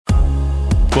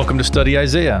Welcome to Study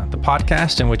Isaiah, the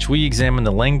podcast in which we examine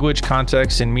the language,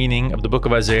 context, and meaning of the book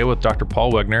of Isaiah with Dr.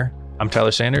 Paul Wegner. I'm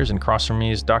Tyler Sanders, and across from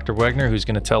me is Dr. Wegner, who's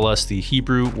going to tell us the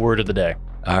Hebrew word of the day.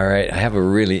 All right, I have a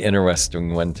really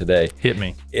interesting one today. Hit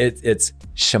me. It's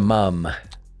shamam.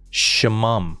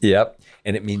 Shamam. Yep,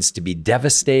 and it means to be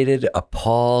devastated,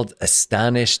 appalled,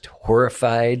 astonished,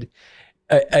 horrified.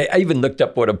 I even looked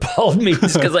up what appalled means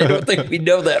because I don't think we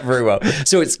know that very well.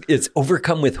 So it's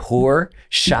overcome with horror,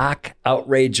 shock,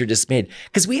 outrage, or dismayed.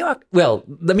 Because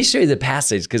let me show you the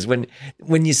passage. Because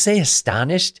when you say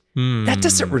astonished, that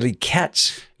doesn't really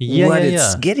catch what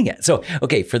it's getting at. So,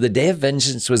 okay, for the day of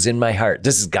vengeance was in my heart.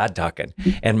 This is God talking.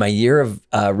 And my year of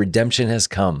redemption has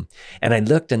come. And I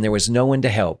looked and there was no one to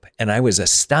help. And I was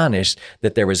astonished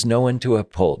that there was no one to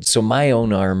uphold. So my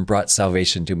own arm brought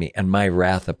salvation to me and my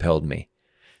wrath upheld me.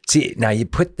 See, now you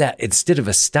put that, instead of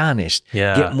astonished,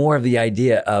 get more of the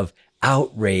idea of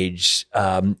outrage,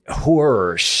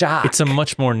 horror, shock. It's a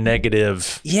much more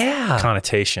negative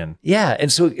connotation. Yeah,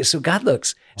 and so God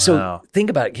looks. Wow. So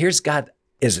think about it. Here's God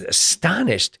is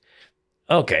astonished.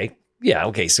 Okay,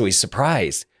 so he's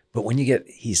surprised. But when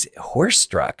he's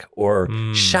horror-struck or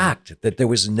shocked that there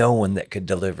was no one that could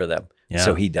deliver them. Yeah.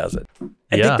 So he does it.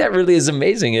 I think that really is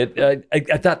amazing.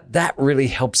 I thought that really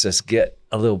helps us get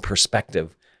a little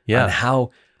perspective on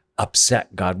how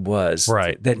upset God was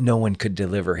that no one could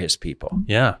deliver his people.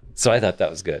 Yeah. So I thought that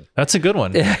was good. That's a good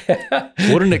one.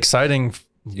 What an exciting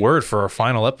word for our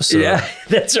final episode. Yeah,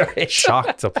 that's right.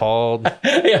 Shocked, appalled. What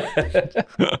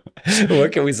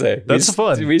can we say? That's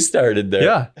fun. We started there.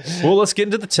 Yeah. Well, let's get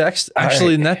into the text.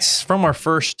 Actually, and that's from our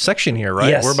first section here,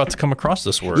 right? Yes. We're about to come across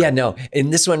this word. Yeah, no.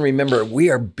 In this one, remember, we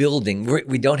are building.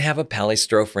 We don't have a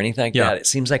palistrophe or anything like that. It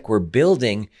seems like we're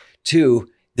building to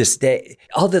this day.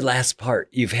 All the last part,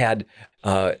 you've had,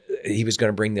 he was going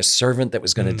to bring this servant that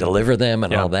was going to deliver them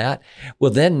and all that.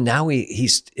 Well, then now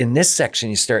he's in this section,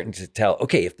 he's starting to tell,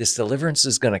 okay, if this deliverance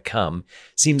is going to come,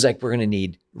 seems like we're going to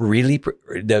need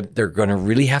they're going to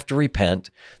really have to repent.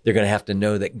 They're going to have to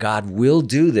know that God will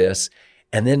do this.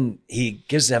 And then he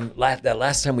gives them, that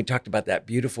last time we talked about that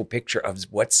beautiful picture of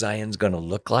what Zion's going to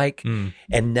look like.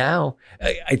 And now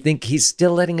I think he's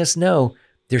still letting us know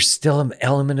there's still an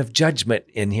element of judgment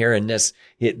in here. And this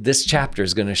chapter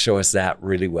is going to show us that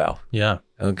really well. Yeah.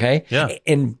 Okay? Yeah.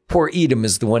 And poor Edom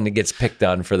is the one that gets picked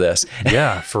on for this.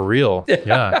 Yeah, for real.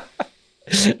 Yeah.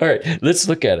 All right, let's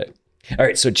look at it. All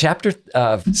right, so chapter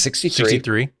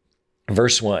 63,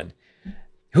 verse 1.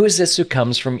 Who is this who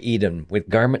comes from Edom with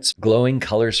garments glowing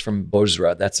colors from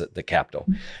Bozrah? That's the capital,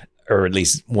 or at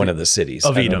least one of the cities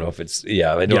of Edom. I don't know if it's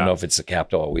know if it's the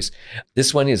capital always.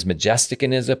 This one is majestic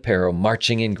in his apparel,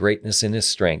 marching in greatness in his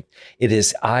strength. It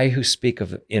is I who speak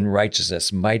of in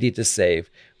righteousness, mighty to save.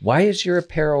 Why is your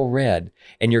apparel red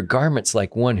and your garments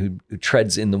like one who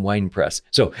treads in the winepress?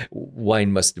 So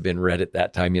wine must have been red at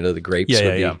that time. The grapes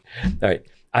would be. All right.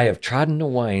 I have trodden the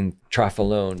wine trough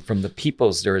alone. From the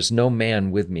peoples there is no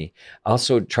man with me.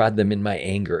 Also trod them in my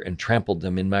anger and trampled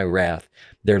them in my wrath.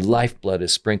 Their lifeblood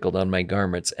is sprinkled on my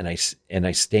garments, and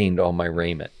I stained all my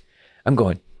raiment. I'm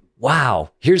going,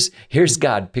 wow. Here's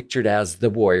God pictured as the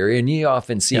warrior, and you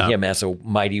often see him as a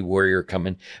mighty warrior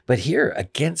coming. But here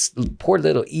against poor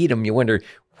little Edom, you wonder,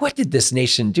 what did this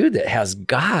nation do that has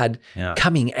God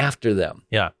coming after them?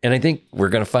 Yeah. And I think we're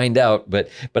going to find out, but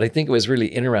I think it was really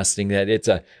interesting that it's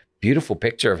a beautiful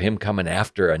picture of him coming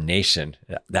after a nation.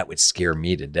 That would scare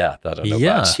me to death. I don't know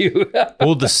about you.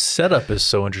 Well, the setup is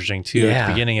so interesting too. At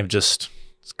the beginning of just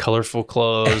colorful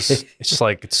clothes. It's just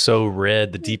like, it's so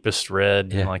red, the deepest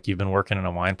red, like you've been working in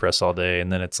a wine press all day.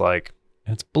 And then it's like,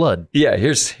 it's blood. Yeah,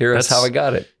 here's how I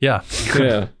got it. Yeah.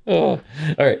 Yeah. Oh. All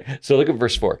right. So look at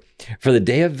verse 4. For the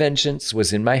day of vengeance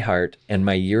was in my heart, and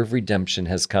my year of redemption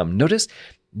has come. Notice,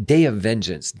 day of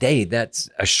vengeance. Day, that's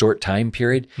a short time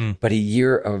period, but a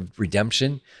year of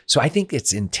redemption. So I think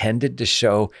it's intended to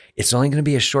show it's only going to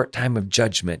be a short time of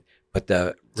judgment, but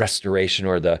the restoration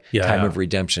or the time of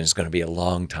redemption is going to be a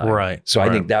long time. Right. So I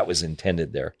think that was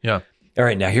intended there. Yeah. All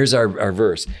right, now here's our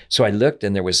verse. So I looked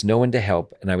and there was no one to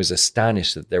help, and I was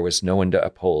astonished that there was no one to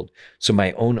uphold. So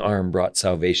my own arm brought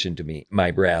salvation to me. My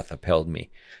wrath upheld me.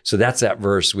 So that's that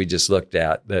verse we just looked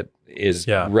at that is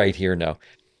right here now.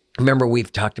 Remember,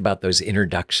 we've talked about those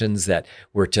introductions that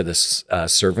were to the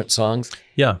servant songs.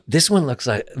 Yeah. This one looks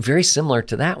like very similar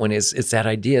to that one. It's that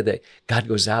idea that God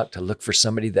goes out to look for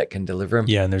somebody that can deliver him.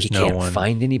 Yeah, and there's no one. He can't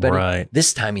find anybody. Right.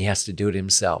 This time he has to do it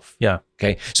himself. Yeah.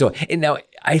 Okay. So and now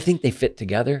I think they fit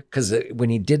together because when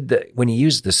he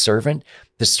used the servant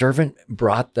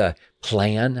brought the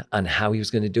plan on how he was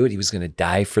going to do it. He was going to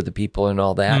die for the people and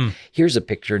all that. Here's a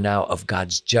picture now of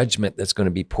God's judgment that's going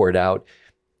to be poured out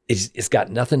It's got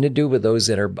nothing to do with those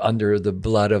that are under the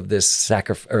blood of this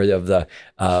sacrifice or of the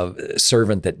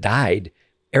servant that died.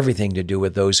 Everything to do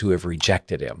with those who have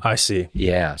rejected him. I see.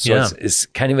 Yeah. So it's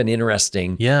kind of an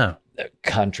interesting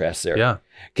contrast there. Yeah.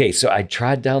 Okay. So I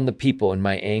trod down the people in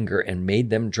my anger and made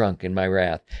them drunk in my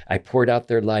wrath. I poured out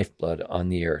their lifeblood on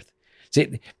the earth.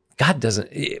 See, God doesn't,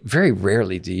 very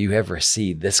rarely do you ever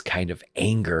see this kind of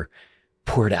anger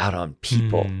poured out on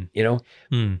people,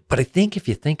 But I think if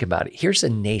you think about it, here's a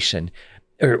nation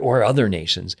or other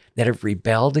nations that have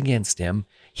rebelled against him.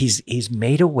 He's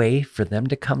made a way for them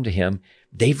to come to him.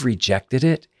 They've rejected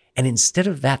it. And instead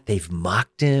of that, they've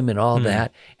mocked him and all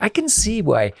that. I can see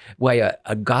why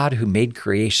a God who made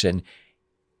creation,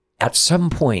 at some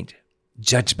point,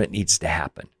 judgment needs to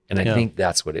happen. And I think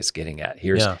that's what it's getting at.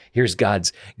 Here's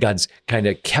God's kind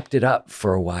of kept it up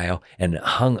for a while and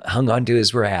hung onto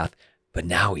his wrath, but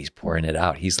now he's pouring it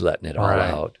out. He's letting it all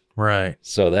out. Right.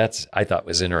 So I thought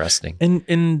was interesting.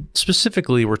 And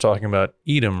specifically, we're talking about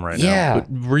Edom right now.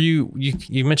 But were you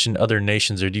mentioned other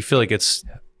nations there? Do you feel like is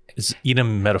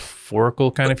Edom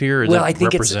metaphorical kind of here? Or I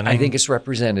think it's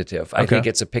representative. I think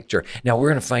it's a picture. Now we're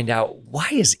going to find out, why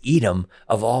is Edom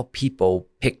of all people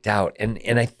picked out? And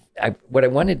what I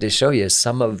wanted to show you is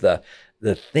some of the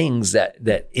things that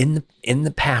in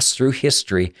the past through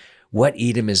history, what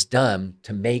Edom has done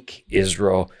to make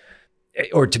Israel,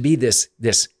 or to be this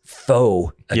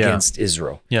foe against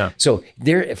Israel. Yeah. So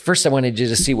there, first I wanted you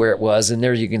to see where it was, and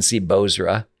there you can see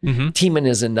Bozrah. Teman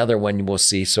is another one we'll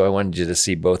see, so I wanted you to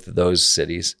see both of those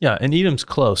cities. Yeah, and Edom's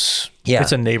close. Yeah.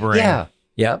 It's a neighboring.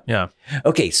 Yeah.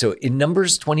 Okay, so in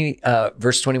Numbers 20,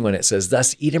 verse 21, it says,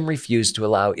 "Thus Edom refused to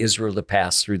allow Israel to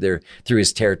pass through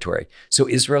his territory. So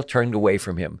Israel turned away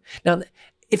from him." Now,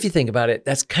 if you think about it,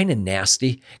 that's kind of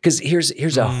nasty, because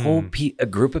here's a whole a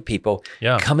group of people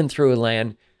coming through a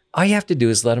land. All you have to do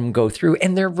is let them go through,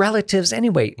 and they're relatives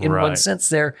anyway. In one sense,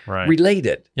 they're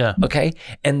related. Yeah. Okay,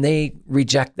 and they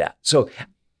reject that. So,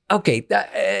 okay,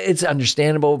 it's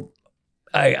understandable.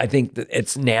 I think that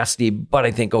it's nasty, but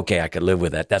I think, okay, I could live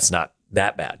with that. That's not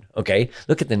that bad. Okay,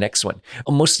 look at the next one.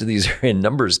 Most of these are in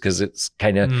Numbers because it's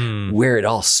kind of where it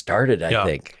all started, I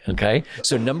think. Okay,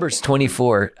 so Numbers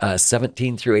 24,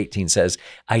 17 through 18 says,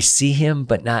 "I see him,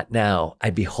 but not now. I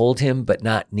behold him, but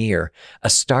not near. A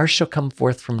star shall come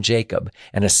forth from Jacob,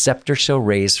 and a scepter shall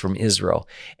raise from Israel,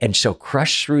 and shall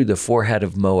crush through the forehead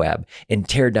of Moab, and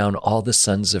tear down all the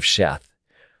sons of Sheth."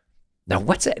 Now,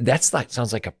 what's that?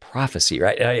 Sounds like a prophecy,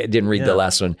 right? I didn't read the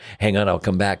last one. Hang on, I'll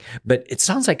come back. But it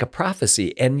sounds like a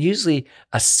prophecy. And usually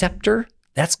a scepter,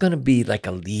 that's going to be like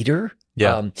a leader.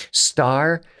 Yeah.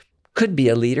 Star could be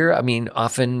a leader. I mean,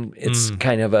 often it's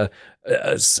kind of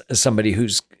somebody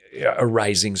who's a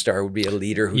rising star would be a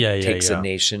leader who takes a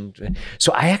nation.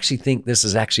 So I actually think this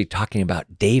is actually talking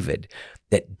about David,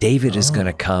 that David is going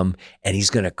to come and he's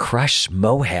going to crush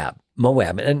Moab.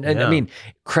 And I mean,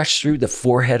 crush through the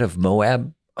forehead of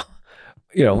Moab,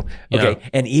 okay.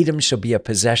 And Edom shall be a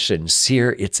possession,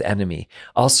 Seir its enemy,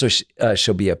 also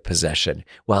shall be a possession,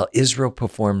 while Israel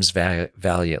performs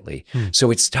valiantly. So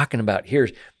it's talking about here,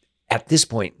 at this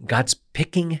point, God's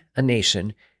picking a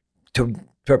nation to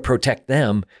protect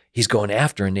them. He's going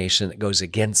after a nation that goes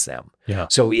against them. Yeah.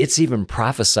 So it's even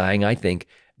prophesying, I think,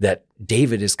 that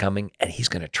David is coming and he's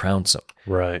going to trounce them.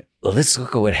 Right. Well, let's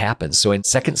look at what happens. So in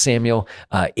 2 Samuel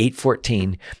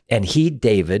 8:14, "And he,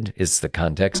 David," is the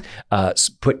context,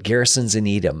 "put garrisons in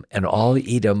Edom, and all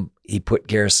Edom he put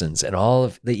garrisons, and all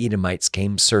of the Edomites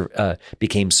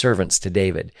became servants to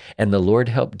David. And the Lord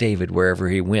helped David wherever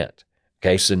he went."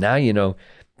 Okay, so now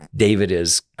David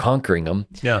is conquering them.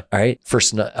 Yeah. All right.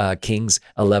 First Kings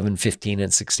 11, 15,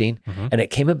 and 16. "And it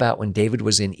came about when David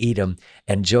was in Edom,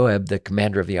 and Joab, the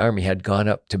commander of the army, had gone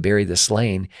up to bury the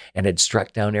slain, and had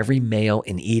struck down every male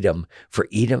in Edom.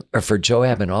 For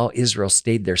Joab and all Israel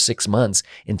stayed there 6 months,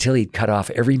 until he'd cut off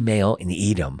every male in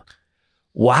Edom."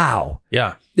 Wow.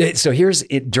 Yeah. So here's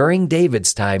it during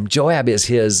David's time. Joab is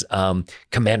his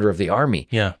commander of the army.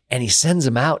 Yeah. And he sends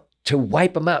him out to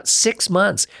wipe them out. 6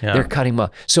 months. Yeah. They're cutting them off.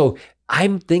 So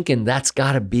I'm thinking that's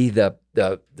got to be the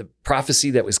prophecy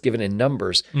that was given in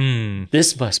Numbers.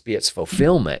 This must be its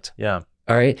fulfillment. Yeah.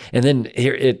 All right. And then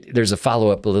there's a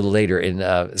follow-up a little later in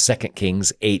 2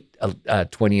 Kings 8,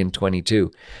 20 and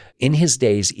 22. "In his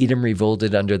days, Edom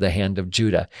revolted under the hand of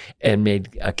Judah and made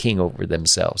a king over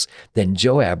themselves. Then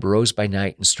Joab rose by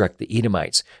night and struck the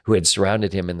Edomites who had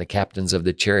surrounded him and the captains of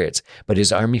the chariots, but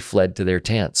his army fled to their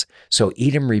tents. So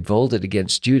Edom revolted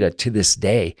against Judah to this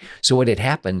day." So what had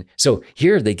happened, so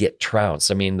here they get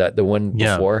trounced. I mean, the one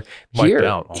before.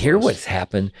 Here what's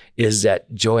happened is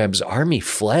that Joab's army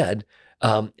fled.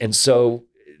 And so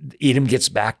Edom gets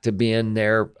back to being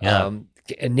their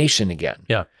a nation again.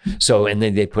 Yeah. So, and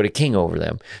then they put a king over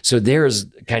them. So there's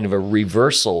kind of a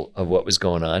reversal of what was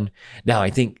going on. Now, I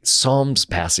think Psalm's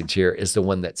passage here is the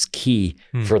one that's key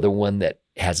for the one that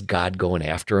has God going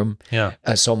after him. Yeah.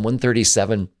 Psalm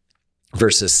 137,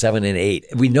 verses 7 and 8.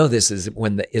 We know this is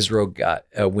when the Israel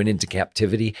went into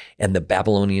captivity and the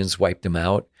Babylonians wiped them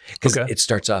out. Because it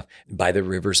starts off by the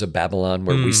rivers of Babylon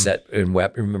where we sat and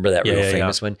wept. Remember that real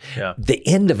famous one? Yeah. The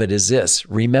end of it is this: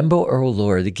 remember, O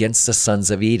Lord, against the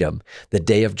sons of Edom, the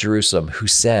day of Jerusalem, who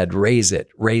said, raise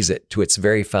it to its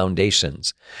very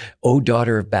foundations. O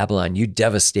daughter of Babylon, you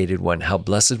devastated one, how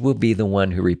blessed will be the one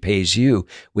who repays you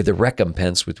with the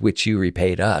recompense with which you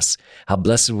repaid us. How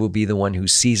blessed will be the one who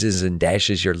seizes and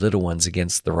dashes your little ones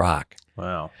against the rock.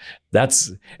 Wow.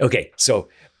 That's okay. So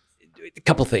a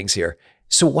couple things here.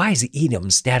 So why is Edom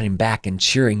standing back and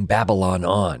cheering Babylon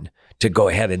on to go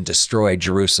ahead and destroy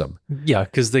Jerusalem? Yeah,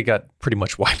 because they got pretty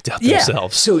much wiped out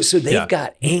themselves. So they've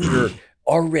got anger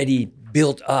already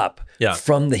built up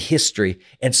from the history,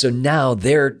 and so now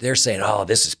they're saying, "Oh,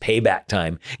 this is payback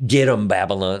time. Get them,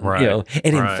 Babylon." Right. You know,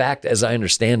 and in fact, as I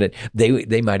understand it,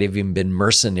 they might have even been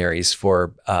mercenaries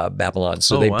for Babylon,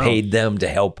 so they paid them to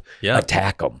help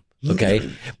attack them. Okay.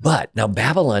 But now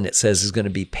Babylon, it says, is going to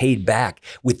be paid back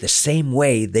with the same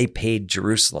way they paid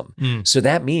Jerusalem. So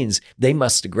that means they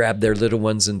must have grabbed their little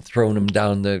ones and thrown them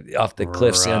down off the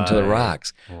cliffs onto the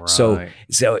rocks. Right.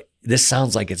 So this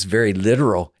sounds like it's very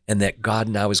literal, and that God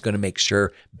now is going to make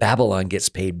sure Babylon gets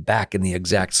paid back in the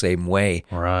exact same way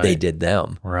they did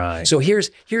them. Right. So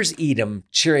here's Edom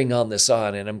cheering on this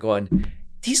on, and I'm going,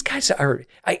 these guys are,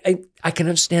 I can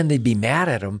understand they'd be mad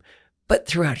at them, but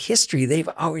throughout history, they've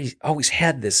always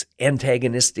had this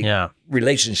antagonistic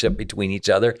relationship between each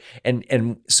other.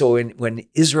 And so when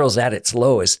Israel's at its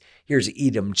lowest, here's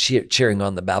Edom cheering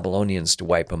on the Babylonians to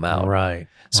wipe them out. Right.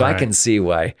 So I can see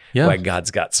why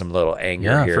God's got some little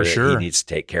anger here that he needs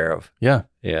to take care of. Yeah.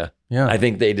 Yeah. Yeah. I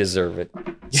think they deserve it.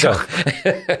 So,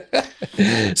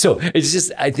 so it's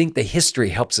just, I think the history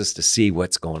helps us to see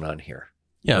what's going on here.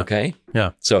 Yeah. Okay.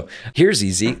 Yeah. So here's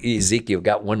Ezekiel,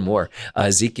 got one more.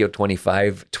 Ezekiel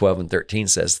 25, 12 and 13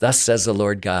 says, thus says the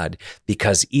Lord God,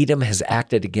 because Edom has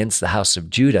acted against the house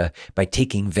of Judah by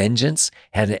taking vengeance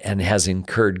and has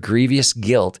incurred grievous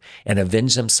guilt and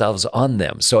avenged themselves on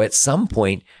them. So at some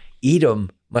point,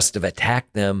 Edom must have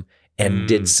attacked them and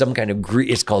did some kind of,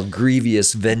 it's called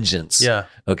grievous vengeance. Yeah.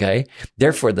 Okay.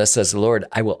 Therefore, thus says the Lord,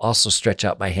 I will also stretch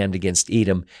out my hand against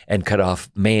Edom and cut off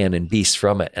man and beast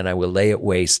from it, and I will lay it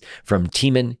waste from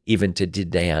Teman even to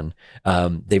Dedan.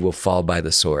 They will fall by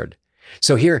the sword.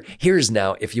 So here's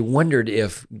now, if you wondered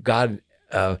if God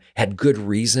had good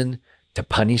reason to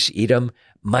punish Edom,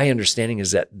 my understanding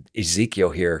is that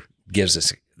Ezekiel here gives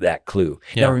us that clue.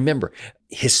 Yeah. Now remember,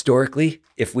 historically,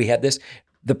 if we had this,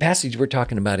 the passage we're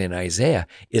talking about in Isaiah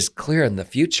is clear in the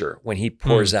future when he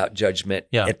pours out judgment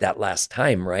at that last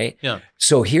time, right? Yeah.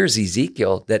 So here's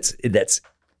Ezekiel that's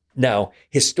now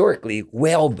historically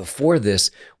well before this,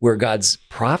 where God's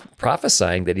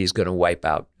prophesying that he's going to wipe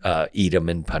out Edom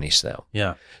and punish them.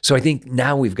 Yeah. So I think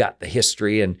now we've got the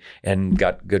history and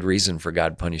got good reason for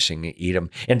God punishing Edom,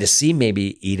 and to see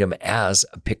maybe Edom as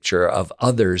a picture of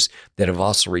others that have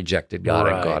also rejected God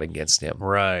and gone against him.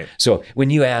 Right. So when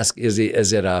you ask, is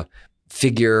it a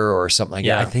figure or something like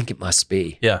that? I think it must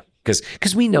be. Yeah.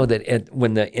 Because we know that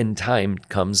when the end time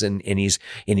comes and he's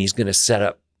going to set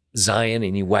up Zion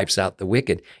and he wipes out the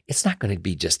wicked, it's not going to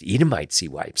be just Edomites he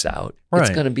wipes out. Right. It's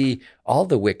going to be all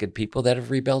the wicked people that have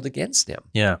rebelled against him.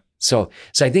 Yeah. So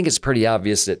I think it's pretty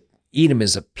obvious that Edom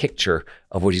is a picture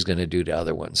of what he's going to do to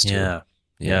other ones too. Yeah.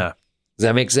 Yeah. Does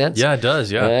that make sense? Yeah, it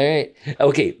does. Yeah. All right.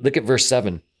 Okay. Look at verse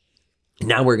 7.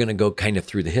 Now we're going to go kind of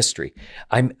through the history.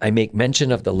 I make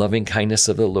mention of the loving kindness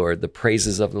of the Lord, the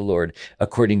praises of the Lord,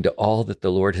 according to all that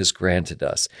the Lord has granted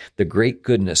us, the great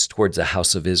goodness towards the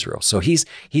house of Israel. So he's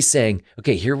saying,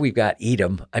 okay, here we've got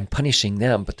Edom. I'm punishing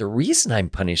them, but the reason I'm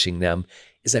punishing them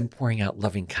is I'm pouring out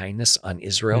loving kindness on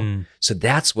Israel. So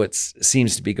that's what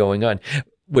seems to be going on.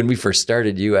 When we first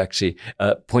started, you actually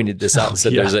pointed this out and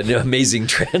said there's an amazing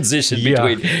transition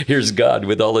between here's God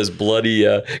with all his bloody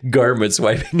garments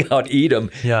wiping out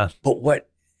Edom. Yeah. But what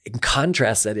in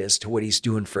contrast that is to what he's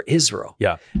doing for Israel.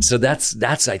 Yeah. So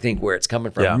that's I think where it's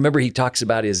coming from. Yeah. Remember he talks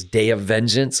about his day of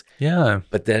vengeance. Yeah.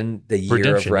 But then the year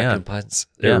redemption, of recompense.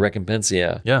 Recompense.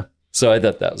 Yeah. Yeah. So I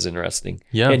thought that was interesting.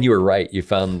 Yeah. And you were right. You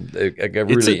found a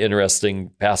really interesting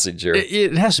passage here.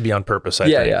 It has to be on purpose, I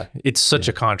think. Yeah. It's such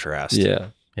a contrast. Yeah.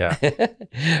 Yeah.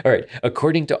 All right.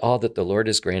 According to all that the Lord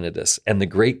has granted us, and the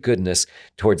great goodness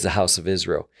towards the house of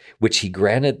Israel, which he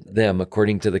granted them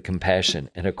according to the compassion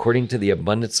and according to the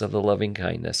abundance of the loving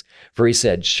kindness. For he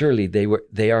said, surely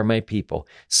they are my people,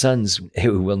 sons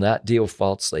who will not deal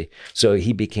falsely. So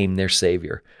he became their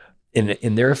savior.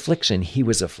 In their affliction, he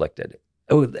was afflicted.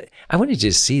 Oh, I wanted you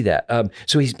to see that.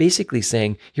 So he's basically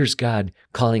saying, here's God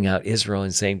calling out Israel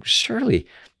and saying, surely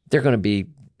they're going to be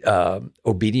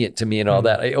obedient to me and all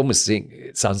that. I almost think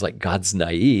it sounds like God's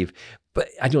naive, but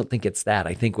I don't think it's that.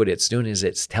 I think what it's doing is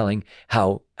it's telling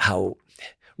how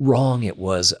wrong it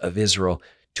was of Israel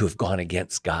to have gone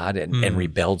against God and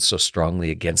rebelled so strongly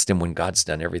against him when God's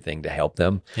done everything to help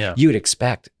them. Yeah. You would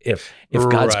expect if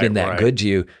God's been that good to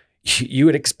you, you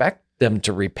would expect them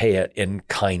to repay it in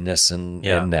kindness and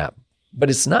that. But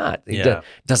it's not. It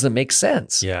doesn't make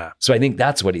sense. Yeah. So I think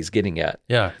that's what he's getting at.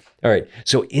 Yeah. All right.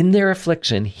 So in their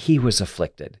affliction, he was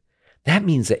afflicted. That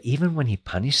means that even when he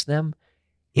punished them,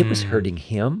 it was hurting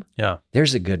him. Yeah.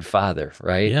 There's a good father,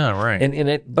 right? Yeah,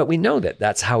 right. But we know that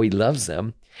that's how he loves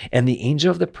them. And the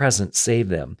angel of the presence saved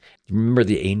them. Remember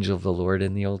the angel of the Lord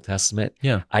in the Old Testament?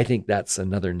 Yeah. I think that's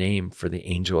another name for the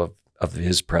angel of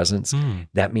his presence.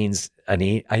 That means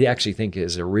I actually think it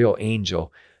is a real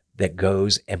angel that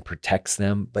goes and protects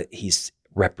them, but he's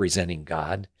representing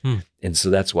God. And so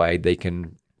that's why they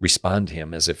can respond to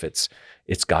him as if it's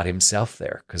God himself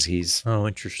there, because he's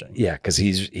interesting. Yeah, because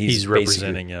he's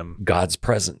representing him, God's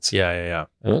presence. Yeah.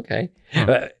 Okay.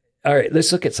 All right,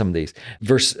 let's look at some of these.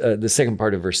 The second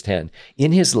part of verse 10.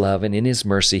 In his love and in his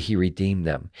mercy, he redeemed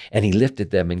them, and he lifted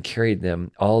them and carried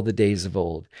them all the days of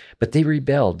old. But they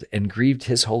rebelled and grieved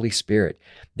his Holy Spirit.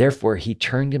 Therefore, he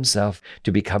turned himself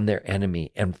to become their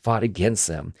enemy and fought against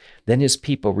them. Then his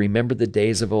people remembered the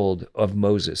days of old of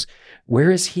Moses.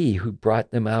 Where is he who brought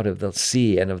them out of the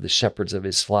sea and of the shepherds of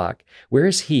his flock? Where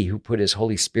is he who put his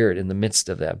Holy Spirit in the midst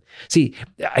of them? See,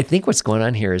 I think what's going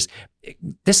on here is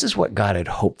this is what God had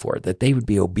hoped for, that they would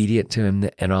be obedient to him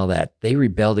and all that. They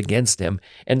rebelled against him.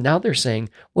 And now they're saying,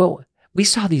 well, we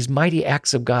saw these mighty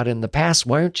acts of God in the past.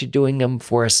 Why aren't you doing them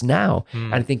for us now?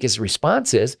 And I think his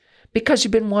response is, because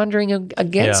you've been wandering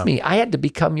against me. I had to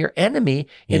become your enemy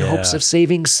in hopes of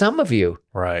saving some of you.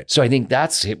 Right. So I think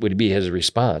it would be his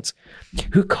response.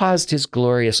 Who caused his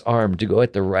glorious arm to go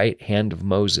at the right hand of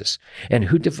Moses? And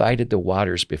who divided the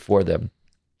waters before them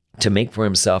to make for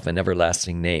himself an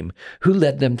everlasting name? Who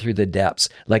led them through the depths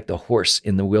like the horse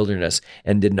in the wilderness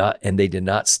and they did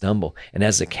not stumble? And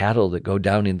as the cattle that go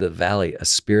down into the valley, a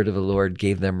spirit of the Lord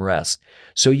gave them rest.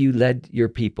 So you led your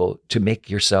people to make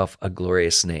yourself a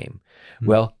glorious name.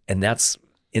 Well, and that's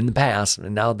in the past,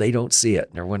 and now they don't see it.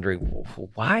 And they're wondering,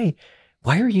 why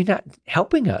are you not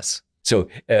helping us? So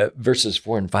verses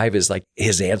 4 and 5 is like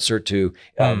his answer to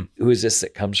who is this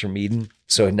that comes from Edom?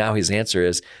 So now his answer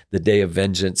is, the day of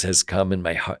vengeance has come in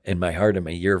my heart, and my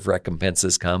year of recompense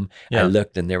has come. I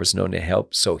looked and there was no one to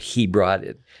help, so he brought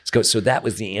it. So that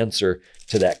was the answer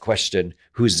to that question,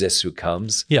 who's this who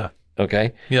comes? Yeah.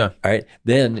 Okay. Yeah. All right.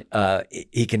 Then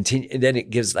he continued. Then it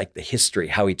gives like the history,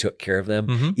 how he took care of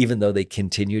them, even though they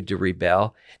continued to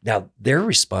rebel. Now their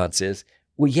response is,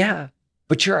 well, yeah,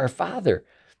 but you're our father.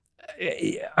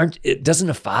 Doesn't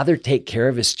a father take care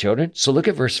of his children? So look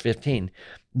at verse 15.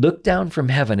 Look down from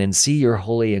heaven and see your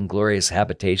holy and glorious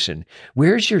habitation.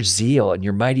 Where's your zeal and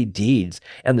your mighty deeds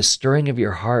and the stirring of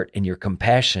your heart and your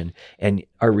compassion and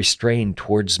are restrained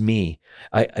towards me?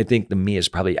 I think the me is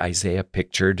probably Isaiah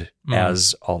pictured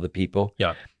as all the people.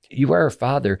 Yeah. You are our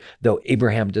father, though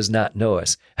Abraham does not know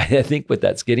us. I think what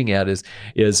that's getting at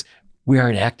is we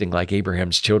aren't acting like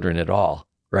Abraham's children at all,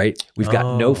 right? We've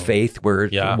got no faith. We're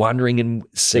wandering in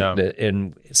sickness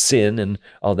and sin and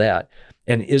all that.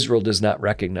 And Israel does not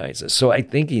recognize us. So I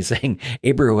think he's saying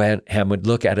Abraham would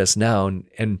look at us now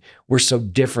and we're so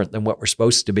different than what we're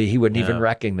supposed to be. He wouldn't even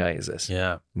recognize us.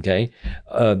 Yeah. Okay.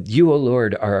 You, O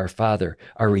Lord, are our Father.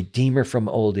 Our Redeemer from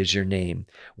old is your name.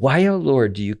 Why, O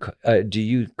Lord, do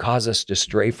you cause us to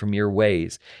stray from your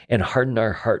ways and harden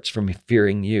our hearts from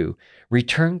fearing you?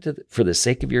 Return for the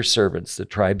sake of your servants, the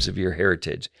tribes of your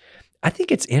heritage. I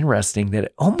think it's interesting that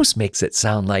it almost makes it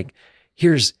sound like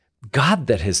here's God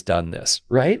that has done this,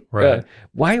 right? Right.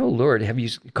 Why, O Lord, have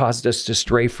you caused us to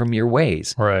stray from your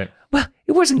ways? Right. Well,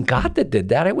 it wasn't God that did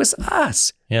that. It was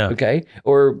us. Yeah. Okay.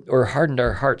 Or hardened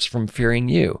our hearts from fearing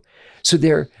you.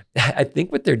 So I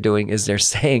think what they're doing is they're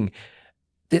saying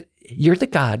that you're the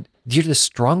God, you're the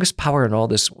strongest power in all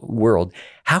this world.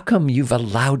 How come you've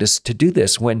allowed us to do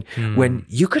this when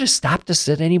you could have stopped us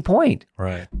at any point?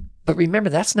 Right. But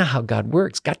remember, that's not how God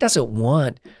works. God doesn't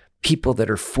want people that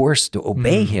are forced to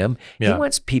obey him. Yeah. He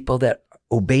wants people that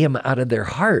obey him out of their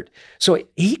heart. So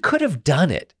he could have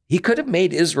done it. He could have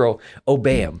made Israel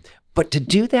obey him. But to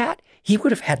do that, he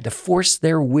would have had to force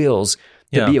their wills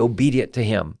to be obedient to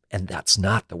him. And that's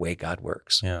not the way God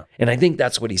works. Yeah. And I think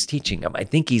that's what he's teaching them. I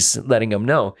think he's letting them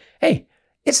know, hey,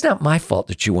 it's not my fault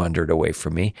that you wandered away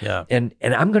from me. Yeah. And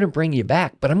I'm going to bring you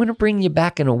back, but I'm going to bring you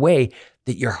back in a way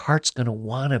that your heart's going to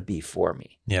want to be for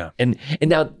me. Yeah. And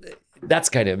now that's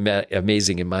kind of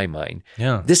amazing in my mind.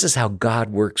 Yeah. This is how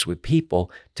God works with people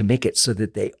to make it so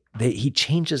that he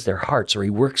changes their hearts, or he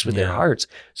works with their hearts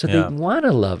so they want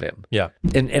to love him. Yeah.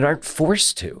 And aren't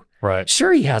forced to. Right.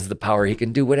 Sure, he has the power. He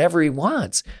can do whatever he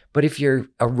wants. But if you're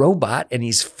a robot and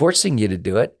he's forcing you to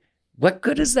do it, what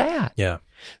good is that? Yeah.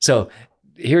 So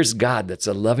here's God that's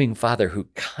a loving Father who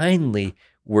kindly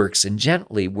works and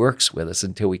gently works with us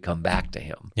until we come back to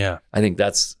him. Yeah. I think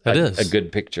that's a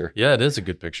good picture. Yeah, it is a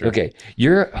good picture. Okay.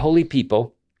 You're holy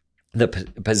people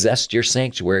that possessed your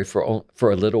sanctuary for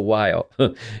a little while.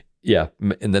 Yeah.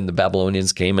 And then the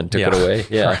Babylonians came and took it away.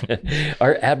 Yeah. Right.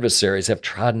 Our adversaries have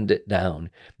trodden it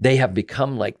down. They have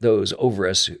become like those over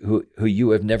us who you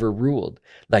have never ruled,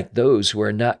 like those who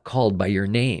are not called by your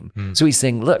name. So he's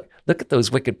saying, look at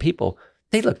those wicked people.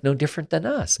 They look no different than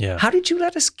us. Yeah. How did you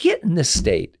let us get in this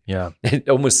state? Yeah. It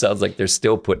almost sounds like they're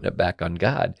still putting it back on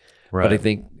God. Right. But I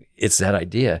think it's that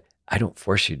idea. I don't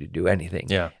force you to do anything.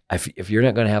 Yeah. If you're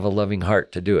not going to have a loving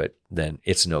heart to do it, then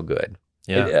it's no good.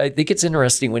 Yeah. I think it's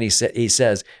interesting when he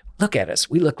says, look at us.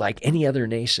 We look like any other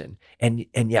nation. And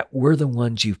yet we're the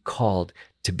ones you've called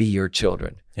to be your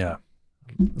children. Yeah.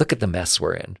 Look at the mess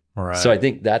we're in. Right. So I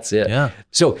think that's it. Yeah.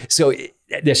 So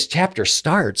this chapter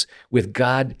starts with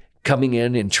God coming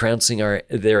in and trouncing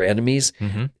their enemies.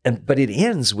 Mm-hmm. But it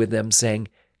ends with them saying,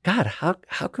 God,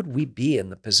 how could we be in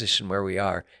the position where we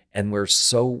are? And we're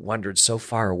so wandered so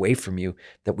far away from you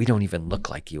that we don't even look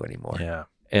like you anymore. Yeah.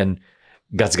 And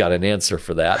God's got an answer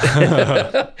for that.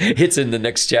 It's in the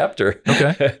next chapter.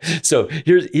 Okay. So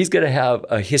he's going to have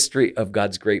a history of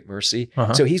God's great mercy.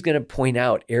 Uh-huh. So he's going to point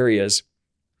out areas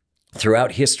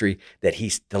throughout history that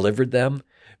he's delivered them,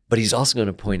 but he's also going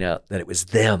to point out that it was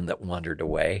them that wandered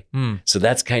away. So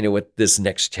that's kind of what this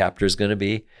next chapter is going to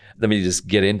be. Let me just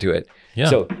get into it. Yeah.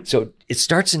 So it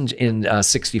starts in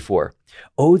 64.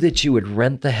 Oh, that you would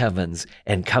rent the heavens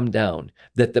and come down,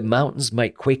 that the mountains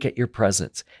might quake at your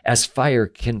presence, as fire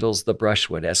kindles the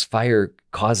brushwood, as fire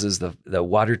causes the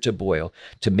water to boil,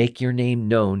 to make your name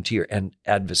known to your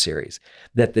adversaries,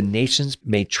 that the nations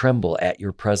may tremble at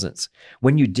your presence.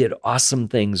 When you did awesome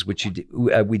things which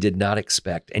we did not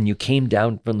expect, and you came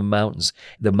down from the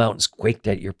mountains quaked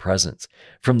at your presence.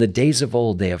 From the days of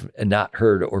old they have not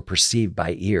heard or perceived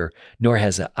by ear, nor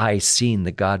has an eye seen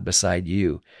the God beside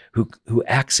you, who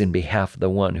acts in behalf of the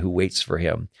one who waits for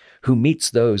him, who meets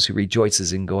those who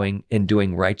rejoices in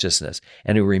doing righteousness,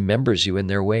 and who remembers you in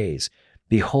their ways.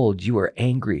 Behold, you are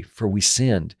angry, for we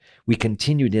sinned. We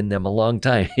continued in them a long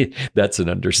time. That's an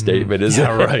understatement, isn't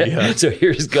it? Right, yeah. So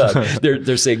here's God.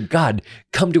 They're saying, God,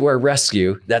 come to our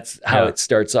rescue. That's how it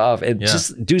starts off. And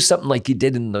just do something like you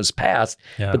did in those past.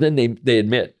 Yeah. But then they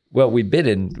admit, well, you've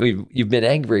been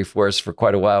angry for us for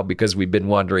quite a while because we've been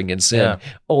wandering in sin. Yeah.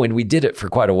 Oh, and we did it for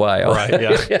quite a while. Right,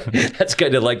 yeah. That's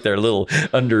kind of like their little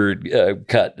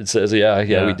undercut. It says,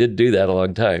 yeah, we did do that a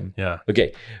long time. Yeah.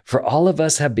 Okay. For all of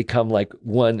us have become like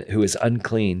one who is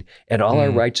unclean, and all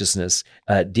our righteousness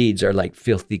deeds are like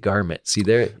filthy garments. See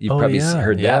there, you've probably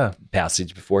heard that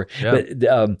passage before. Yeah.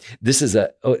 But this is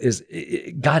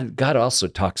God also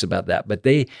talks about that, but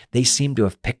they seem to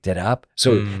have picked it up.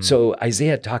 So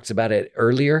Isaiah talks about it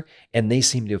earlier, and they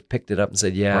seem to have picked it up and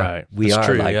said, we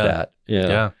are like that.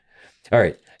 Yeah. All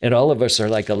right. And all of us are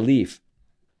like a leaf,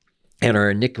 and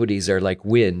our iniquities are like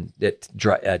wind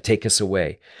that take us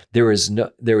away. There is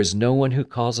no one who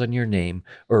calls on your name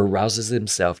or arouses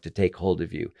himself to take hold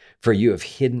of you, for you have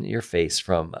hidden your face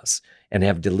from us and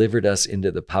have delivered us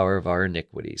into the power of our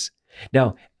iniquities.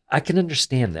 Now, I can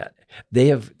understand that.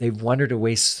 They've wandered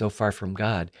away so far from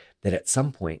God that at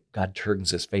some point God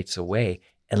turns his face away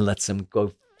and lets them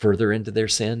go further into their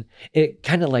sin. It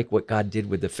kind of like what God did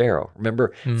with the Pharaoh.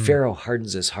 Remember, Pharaoh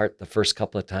hardens his heart the first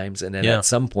couple of times, and then at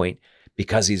some point,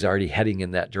 because he's already heading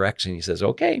in that direction, he says,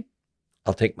 okay,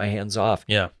 I'll take my hands off,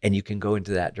 and you can go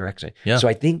into that direction. Yeah. So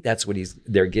I think that's what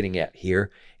they're getting at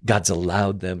here. God's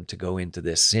allowed them to go into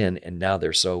this sin, and now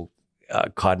they're so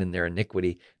caught in their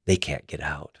iniquity, they can't get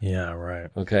out. Yeah, right.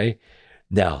 Okay?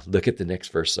 Now, look at the next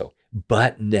verse, though.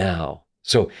 But now.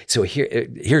 So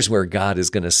here's where God is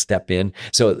going to step in.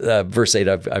 So verse 8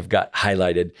 I've got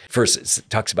highlighted. First, it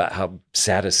talks about how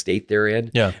sad a state they're in.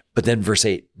 Yeah. But then verse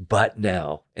 8, but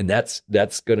now. And that's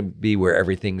going to be where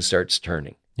everything starts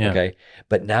turning. Yeah. Okay.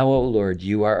 But now, O Lord,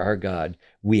 you are our God.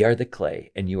 We are the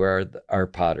clay and you are our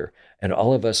potter. And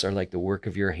all of us are like the work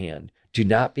of your hand. Do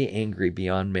not be angry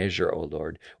beyond measure, O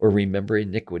Lord, or remember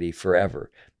iniquity forever.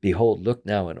 Behold, look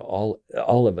now, and all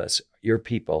of us, your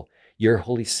people, your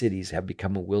holy cities have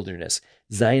become a wilderness.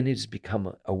 Zion has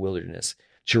become a wilderness.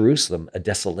 Jerusalem, a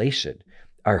desolation.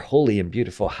 Our holy and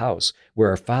beautiful house, where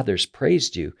our fathers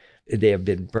praised you, they have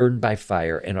been burned by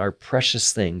fire, and our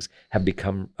precious things have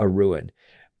become a ruin.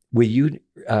 Will you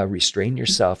restrain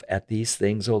yourself at these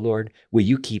things, O Lord? Will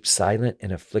you keep silent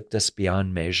and afflict us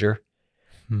beyond measure?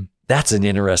 That's an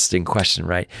interesting question,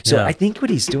 right? So I think what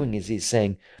he's doing is he's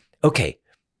saying, okay,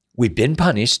 we've been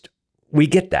punished. We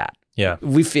get that. Yeah.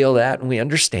 We feel that and we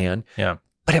understand. Yeah.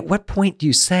 But at what point do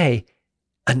you say,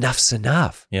 enough's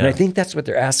enough? Yeah. And I think that's what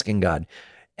they're asking God.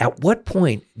 At what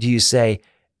point do you say,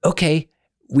 okay,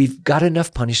 we've got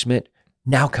enough punishment.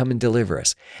 Now come and deliver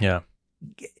us. Yeah.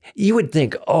 You would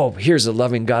think, oh, here's a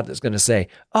loving God that's going to say,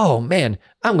 oh man,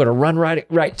 I'm going to run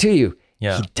right to you.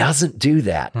 Yeah. He doesn't do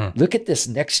that. Look at this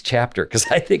next chapter, because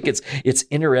I think it's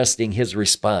interesting, his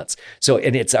response. So,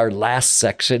 and it's our last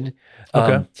section.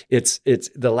 Okay. It's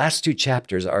the last two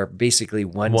chapters are basically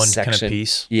one section. Kind of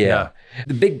piece. Yeah.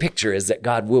 The big picture is that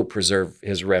God will preserve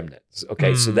his remnants.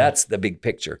 Okay. So that's the big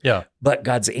picture. Yeah. But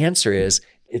God's answer is,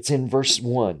 it's in verse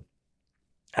 1.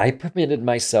 I permitted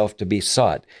myself to be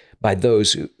sought by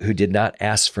those who did not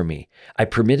ask for me. I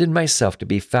permitted myself to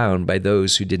be found by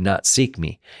those who did not seek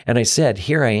me. And I said,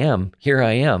 here I am,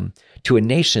 to a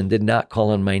nation that did not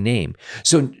call on my name.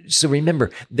 So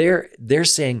remember, they're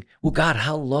saying, well, God,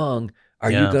 how long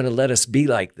are you going to let us be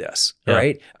like this? Yeah.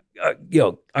 Right?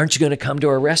 Aren't you going to come to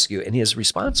our rescue? And his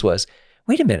response was,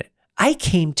 wait a minute. I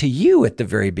came to you at the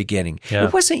very beginning. Yeah.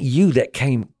 It wasn't you that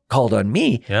called on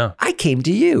me. Yeah. I came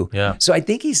to you. Yeah. So I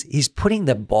think he's putting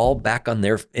the ball back in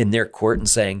their court and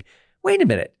saying, wait a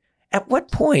minute, at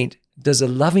what point does a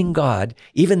loving God,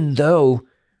 even though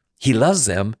he loves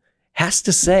them, has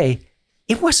to say,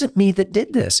 it wasn't me that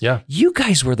did this. Yeah. You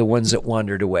guys were the ones that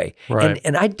wandered away. Right.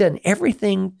 And I'd done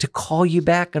everything to call you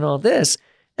back and all this.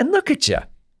 And look at you.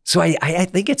 So I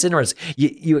think it's interesting.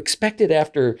 You expected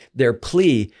after their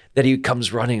plea that he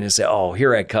comes running and say, oh,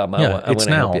 here I come. I want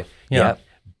to help you. Yeah.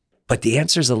 But the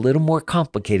answer is a little more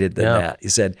complicated than that. He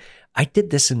said, I did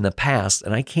this in the past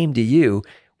and I came to you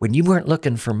when you weren't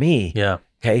looking for me. Yeah.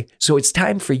 Okay. So it's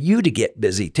time for you to get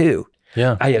busy too.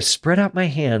 Yeah. I have spread out my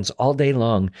hands all day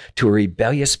long to a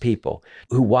rebellious people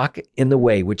who walk in the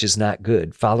way which is not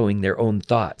good, following their own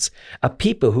thoughts. A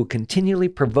people who continually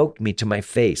provoked me to my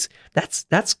face.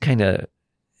 That's kind of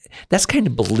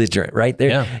belligerent, right?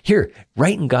 They're here,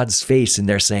 right in God's face, and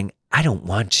they're saying, I don't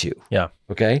want you. Yeah.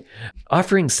 Okay.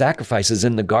 Offering sacrifices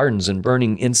in the gardens and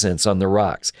burning incense on the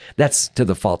rocks. That's to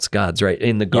the false gods, right?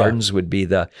 In the gardens would be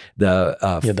the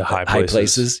high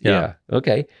places. Yeah.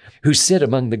 Okay. Who sit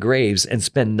among the graves and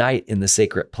spend night in the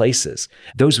sacred places.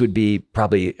 Those would be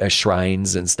probably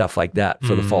shrines and stuff like that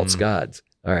for the false gods.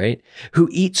 All right. Who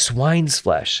eat swine's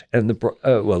flesh and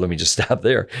well, let me just stop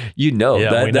there. We know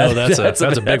that's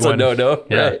a big one. No,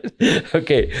 right?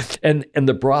 Okay. And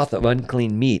the broth of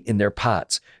unclean meat in their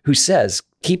pots, who says,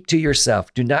 keep to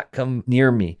yourself, do not come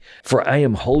near me, for I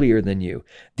am holier than you.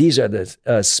 These are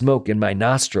the smoke in my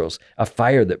nostrils, a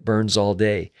fire that burns all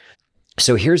day.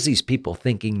 So here's these people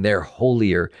thinking they're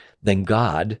holier than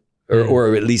God,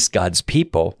 or at least God's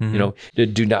people,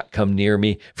 do not come near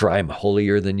me, for I am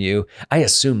holier than you. I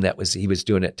assume he was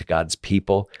doing it to God's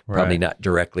people, probably not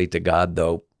directly to God,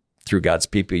 though through God's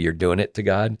people, you're doing it to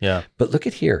God. Yeah. But look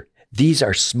at here. These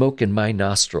are smoke in my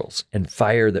nostrils and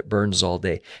fire that burns all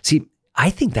day. See, I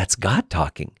think that's God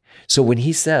talking. So when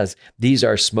he says, these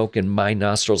are smoke in my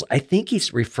nostrils, I think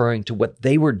he's referring to what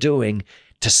they were doing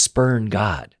to spurn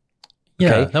God.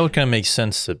 Yeah, okay? That would kind of make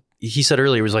sense. He said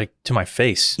earlier, it was like to my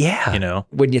face. Yeah.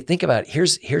 When you think about it,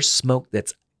 here's smoke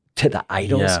that's to the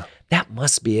idols. Yeah. That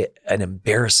must be an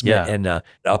embarrassment and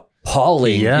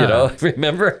appalling,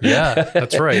 remember? Yeah,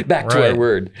 that's right. Back to our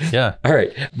word. Yeah. All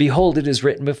right. Behold, it is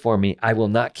written before me, I will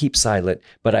not keep silent,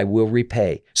 but I will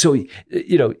repay. So,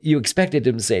 you expected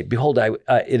him to say, behold,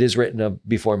 it is written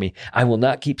before me, I will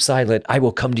not keep silent, I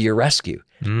will come to your rescue.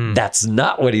 That's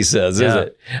not what he says, is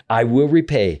it? I will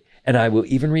repay. And I will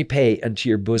even repay unto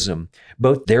your bosom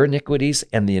both their iniquities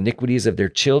and the iniquities of their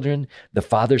children, the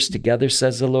fathers together,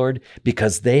 says the Lord,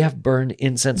 because they have burned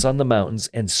incense on the mountains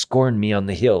and scorned me on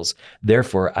the hills.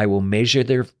 Therefore, I will measure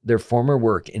their former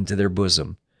work into their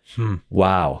bosom.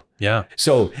 Wow. Yeah.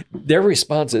 So their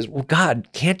response is, well, God,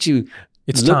 can't you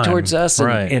look time. towards us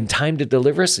and time to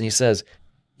deliver us? And he says,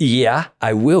 yeah,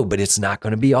 I will, but it's not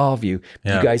going to be all of you.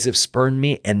 Yeah. You guys have spurned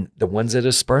me, and the ones that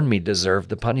have spurned me deserve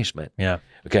the punishment. Yeah.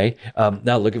 Okay.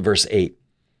 Now look at verse 8.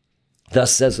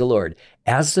 Thus says the Lord,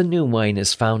 as the new wine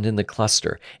is found in the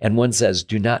cluster, and one says,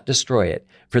 do not destroy it,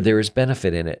 for there is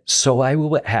benefit in it, so I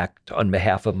will act on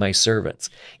behalf of my servants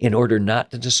in order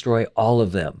not to destroy all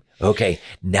of them. Okay,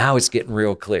 now it's getting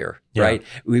real clear, right?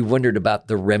 We wondered about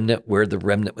the remnant, where the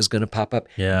remnant was going to pop up.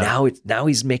 Yeah. Now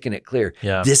he's making it clear.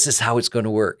 Yeah. This is how it's going to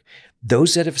work.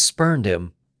 Those that have spurned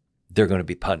him, they're going to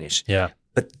be punished. Yeah.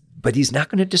 But he's not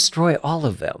going to destroy all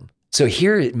of them. So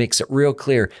here it makes it real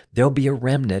clear. There'll be a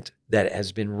remnant that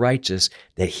has been righteous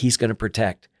that he's going to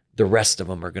protect. The rest of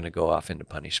them are going to go off into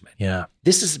punishment. Yeah.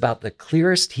 This is about the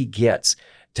clearest he gets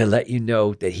to let you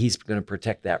know that he's going to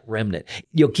protect that remnant.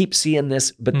 You'll keep seeing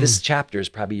this, but this chapter is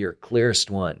probably your clearest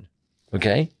one.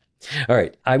 Okay? All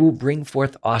right. I will bring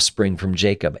forth offspring from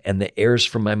Jacob and the heirs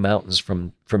from my mountains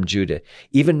from Judah.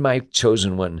 Even my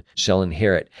chosen one shall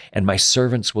inherit, and my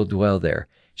servants will dwell there.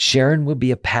 Sharon will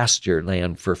be a pasture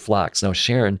land for flocks. Now,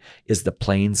 Sharon is the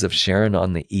plains of Sharon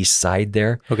on the east side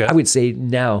there. Okay. I would say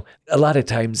now, a lot of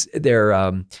times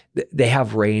they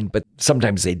have rain, but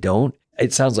sometimes they don't.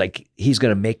 It sounds like he's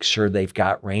going to make sure they've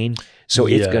got rain. So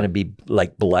it's going to be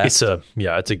like blessed.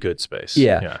 It's a good space.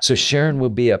 Yeah. So Sharon will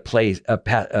be a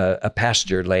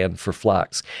pasture land for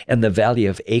flocks. And the valley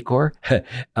of Achor,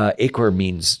 Achor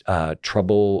means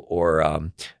trouble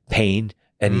or pain.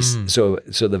 And so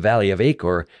the valley of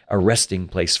Achor, a resting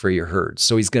place for your herds.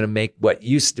 So he's going to make what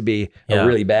used to be a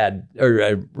really bad,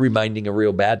 or reminding a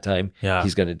real bad time,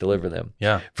 he's going to deliver them.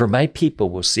 Yeah. For my people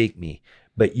will seek me,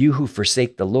 but you who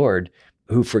forsake the Lord,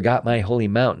 who forgot my holy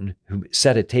mountain, who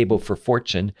set a table for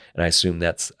fortune, and I assume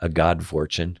that's a god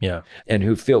fortune, and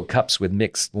who fill cups with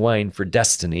mixed wine for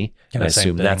destiny, and I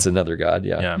assume that's another god,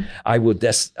 I will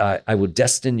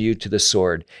destine you to the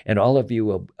sword, and all of you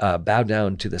will bow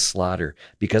down to the slaughter,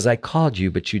 because I called you,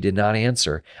 but you did not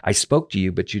answer. I spoke to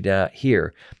you, but you did not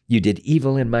hear. You did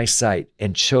evil in my sight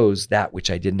and chose that which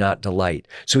I did not delight.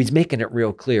 So he's making it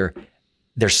real clear.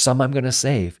 There's some I'm going to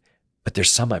save, but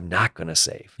there's some I'm not going to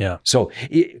save. Yeah. So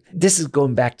this is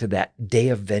going back to that day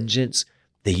of vengeance,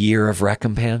 the year of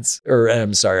recompense,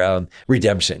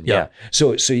 redemption. Yeah.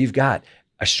 So you've got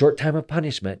a short time of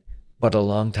punishment, but a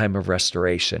long time of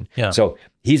restoration. Yeah. So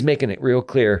he's making it real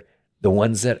clear. The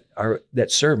ones that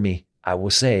serve me, I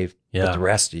will save, but the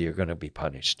rest of you are going to be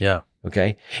punished. Yeah.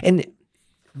 Okay. And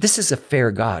this is a fair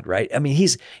God, right? I mean,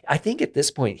 I think at this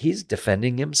point, he's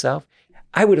defending himself.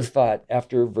 I would have thought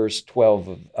after verse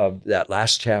 12 of that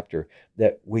last chapter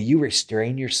that, will you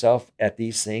restrain yourself at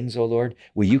these things, O Lord?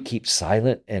 Will you keep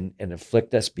silent and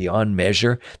afflict us beyond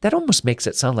measure? That almost makes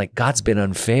it sound like God's been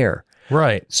unfair.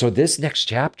 Right. So this next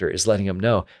chapter is letting him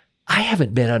know, I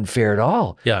haven't been unfair at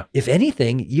all. Yeah. If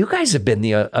anything, you guys have been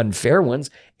the unfair ones,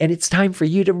 and it's time for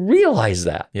you to realize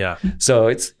that. Yeah.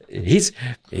 So he's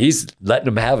letting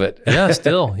them have it. Yeah,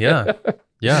 still. Yeah.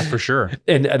 Yeah, for sure.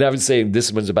 And I would say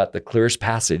this one's about the clearest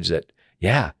passage that,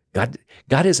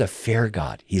 God is a fair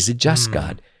God. He's a just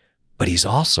God, but he's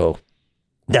also,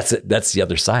 that's the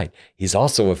other side. He's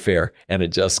also a fair and a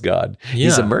just God. Yeah.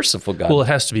 He's a merciful God. Well, it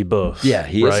has to be both. Yeah,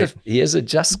 he is a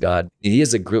just God. He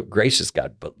is a gracious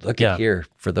God. But look at here,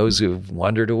 for those who've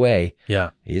wandered away, he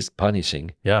is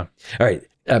punishing. Yeah. All right,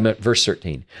 I'm at verse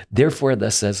 13. Therefore,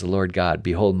 thus says the Lord God,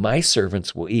 behold, my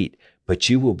servants will eat, but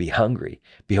you will be hungry.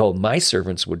 Behold, my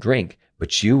servants will drink,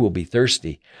 but you will be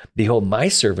thirsty. Behold, my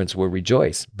servants will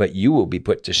rejoice, but you will be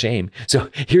put to shame. So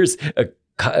here's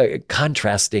a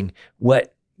contrasting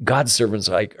what God's servants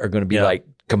are going to be like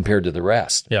compared to the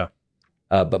rest. Yeah.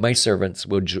 But my servants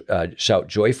will shout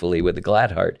joyfully with a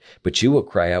glad heart, but you will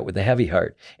cry out with a heavy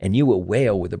heart, and you will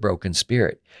wail with a broken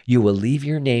spirit. You will leave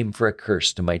your name for a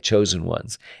curse to my chosen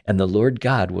ones, and the Lord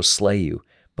God will slay you.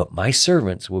 But my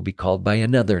servants will be called by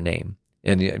another name.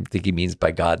 And I think he means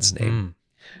by God's name.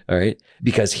 All right.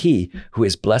 Because he who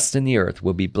is blessed in the earth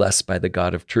will be blessed by the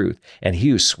God of truth. And he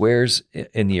who swears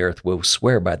in the earth will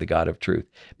swear by the God of truth,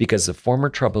 because the former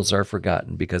troubles are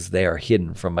forgotten, because they are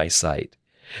hidden from my sight.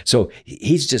 So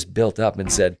he's just built up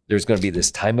and said, there's going to be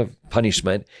this time of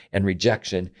punishment and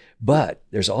rejection, but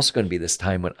there's also going to be this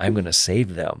time when I'm going to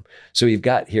save them. So you've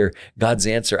got here God's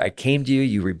answer. I came to you,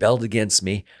 you rebelled against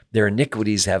me. Their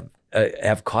iniquities have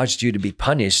caused you to be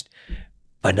punished,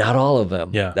 but not all of them.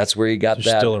 Yeah. That's where you got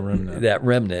still a remnant. That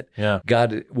remnant. Yeah.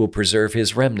 God will preserve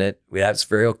his remnant. That's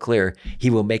very clear. He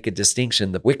will make a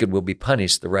distinction. The wicked will be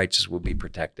punished. The righteous will be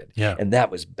protected. Yeah. And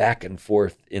that was back and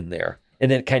forth in there. And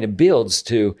then it kind of builds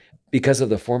to, because of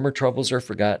the former troubles are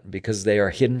forgotten, because they are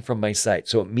hidden from my sight.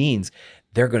 So it means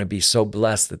they're going to be so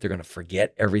blessed that they're going to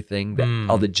forget everything,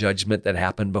 all the judgment that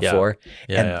happened before.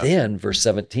 Then verse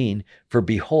 17, for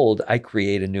behold, I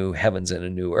create a new heavens and a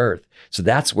new earth. So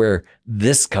that's where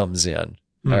this comes in.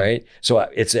 All right. So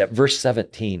it's at verse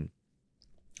 17.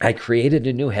 I created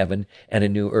a new heaven and a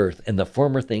new earth, and the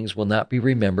former things will not be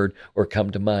remembered or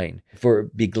come to mind. For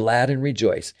be glad and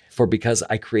rejoice, for because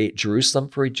I create Jerusalem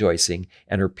for rejoicing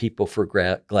and her people for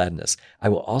gladness. I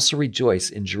will also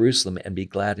rejoice in Jerusalem and be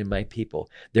glad in my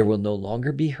people. There will no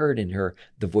longer be heard in her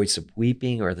the voice of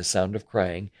weeping or the sound of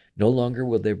crying. No longer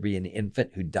will there be an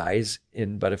infant who dies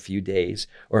in but a few days,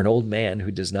 or an old man who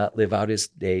does not live out his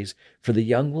days. For the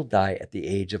young will die at the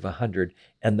age of 100,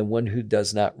 and the one who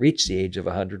does not reach the age of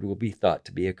 100 will be thought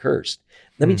to be accursed.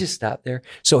 Let me just stop there.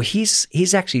 So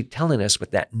he's actually telling us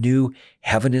what that new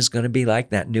heaven is going to be like,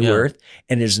 that new earth,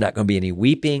 and there's not going to be any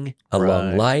weeping, a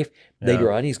long life.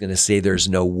 Later on, he's going to say there's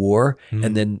no war,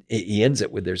 and then he ends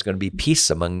it with there's going to be peace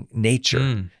among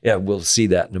nature. Yeah, we'll see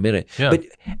that in a minute. But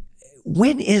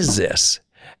when is this?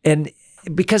 And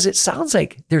because it sounds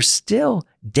like there's still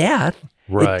death.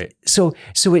 Right. So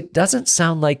it doesn't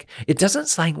sound like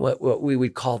what we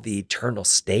would call the eternal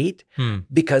state,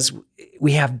 because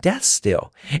we have death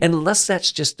still. And unless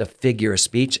that's just a figure of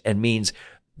speech and means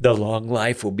the long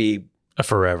life will be a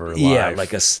forever life. Yeah,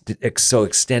 like so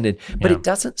extended. But it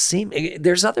doesn't seem,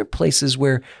 there's other places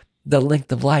where the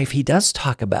length of life, he does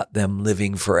talk about them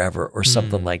living forever or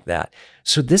something like that.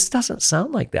 So this doesn't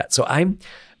sound like that. So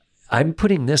I'm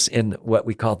putting this in what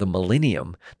we call the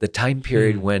millennium, the time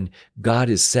period when God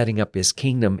is setting up his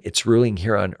kingdom. It's ruling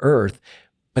here on earth,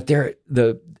 but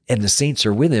the saints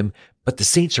are with him, but the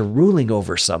saints are ruling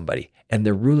over somebody, and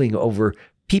they're ruling over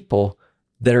people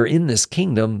that are in this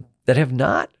kingdom that have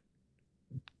not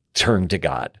turned to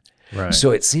God. Right.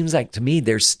 So it seems like to me,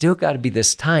 there's still got to be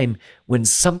this time when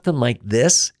something like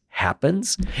this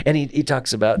happens. And he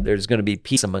talks about there's going to be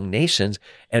peace among nations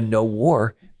and no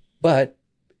war, but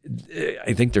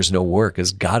I think there's no war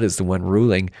because God is the one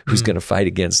ruling who's going to fight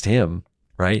against him,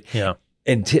 right? Yeah.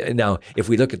 And now, if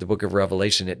we look at the book of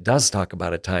Revelation, it does talk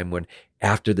about a time when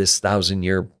after this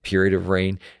 1,000-year period of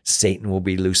reign, Satan will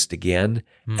be loosed again.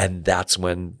 And that's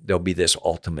when there'll be this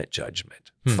ultimate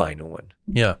judgment, final one.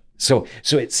 Yeah. So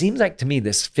it seems like to me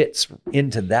this fits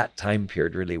into that time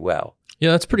period really well.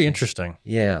 Yeah, that's pretty interesting.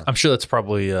 Yeah. I'm sure that's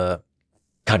probably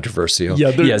controversial.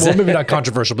 Yeah, well, maybe not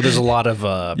controversial, but there's a lot of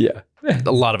a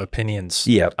lot of opinions.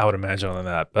 Yeah, I would imagine on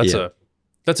that.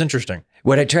 That's interesting.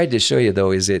 What I tried to show you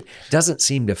though is it doesn't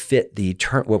seem to fit the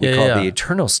what we call the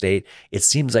eternal state. It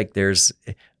seems like there's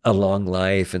a long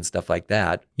life and stuff like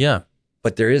that. Yeah.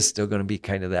 But there is still going to be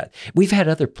kind of that. We've had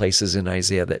other places in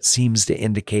Isaiah that seems to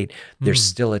indicate there's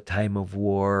still a time of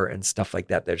war and stuff like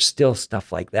that. There's still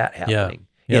stuff like that happening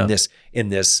in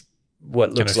this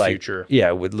what looks like future.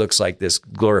 What looks like this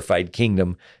glorified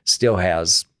kingdom still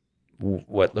has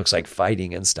what looks like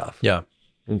fighting and stuff. Yeah.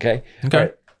 Okay.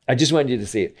 Right. I just wanted you to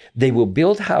see it. They will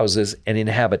build houses and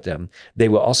inhabit them. They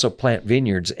will also plant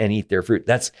vineyards and eat their fruit.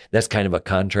 That's kind of a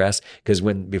contrast because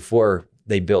before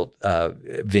they built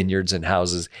vineyards and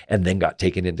houses and then got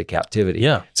taken into captivity.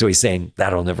 Yeah. So he's saying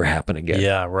that'll never happen again.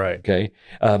 Yeah, right. Okay.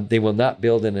 They will not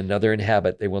build and another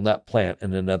inhabit. They will not plant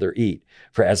and another eat.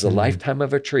 For as the lifetime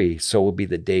of a tree, so will be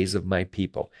the days of my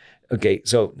people. Okay.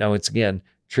 So now it's again,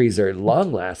 trees are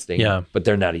long lasting, but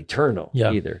they're not eternal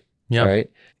either. Yeah. All right.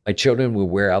 My children will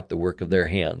wear out the work of their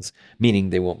hands,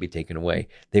 meaning they won't be taken away.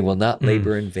 They will not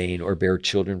labor in vain or bear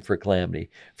children for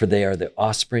calamity, for they are the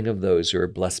offspring of those who are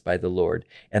blessed by the Lord,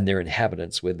 and their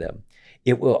inhabitants with them.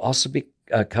 It will also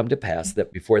come to pass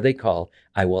that before they call,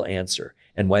 I will answer,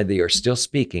 and while they are still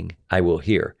speaking, I will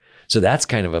hear. So that's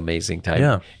kind of amazing time.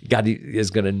 Yeah. God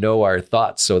is going to know our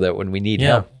thoughts so that when we need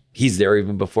help, he's there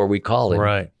even before we call him.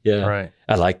 Right. Yeah. Right.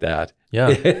 I like that.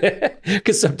 Yeah.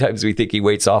 Because sometimes we think he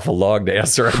waits awful long to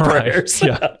answer our prayers.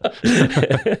 Yeah.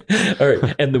 All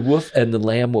right. And the wolf and the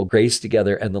lamb will graze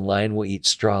together, and the lion will eat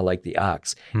straw like the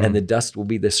ox, and the dust will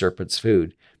be the serpent's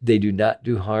food. They do not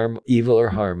do evil or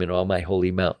harm in all my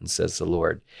holy mountain, says the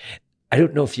Lord. I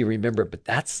don't know if you remember, but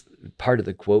that's part of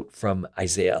the quote from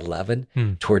Isaiah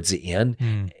 11 towards the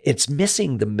end. It's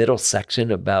missing the middle section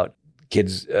about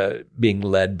kids being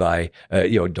led by,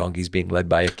 donkeys being led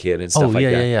by a kid and stuff like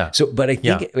that. Yeah. So, but I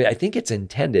think it's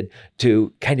intended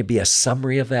to kind of be a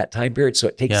summary of that time period. So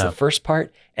it takes the first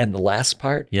part and the last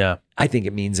part. Yeah. I think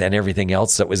it means and everything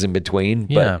else that was in between,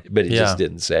 but it just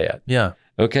didn't say it. Yeah.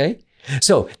 Okay.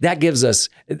 So that gives us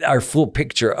our full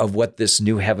picture of what this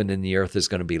new heaven and the earth is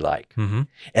going to be like.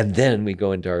 And then we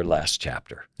go into our last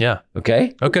chapter. Yeah.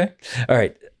 Okay. Okay. All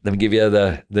right. Let me give you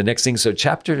the next thing. So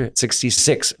chapter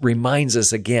 66 reminds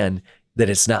us again that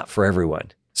it's not for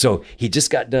everyone. So he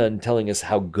just got done telling us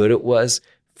how good it was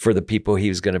for the people he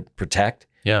was going to protect.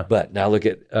 Yeah. But now look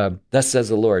at, thus says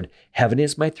the Lord, heaven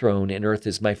is my throne and earth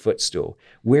is my footstool.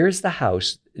 Where is the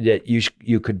house that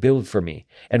you could build for me?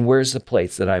 And where's the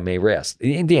place that I may rest?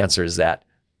 And the answer is that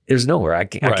there's nowhere. I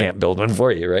can't build one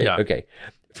for you, right? Yeah. Okay.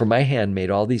 For my hand made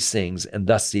all these things, and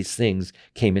thus these things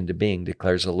came into being,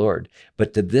 declares the Lord.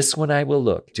 But to this one I will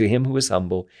look, to him who is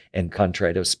humble and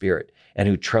contrite of spirit, and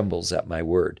who trembles at my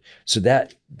word. So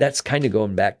that's kind of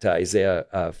going back to Isaiah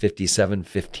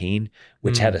 57:15,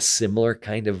 which had a similar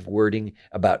kind of wording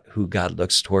about who God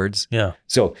looks towards. Yeah.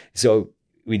 So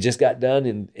we just got done,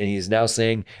 and he's now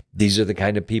saying these are the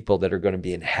kind of people that are going to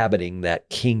be inhabiting that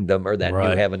kingdom or that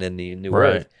new heaven and the new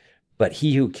earth. But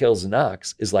he who kills an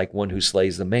ox is like one who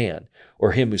slays a man,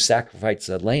 or him who sacrifices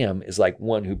a lamb is like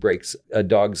one who breaks a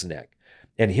dog's neck.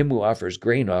 And him who offers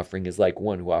grain offering is like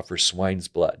one who offers swine's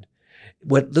blood.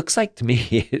 What looks like to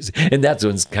me is, and that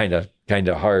one's kind of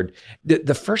hard.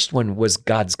 The first one was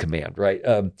God's command, right?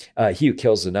 He who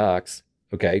kills an ox,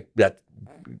 okay, that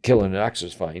killing an ox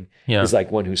is fine, is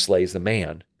like one who slays a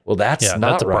man. Well, that's not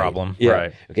that's a right. problem, yeah.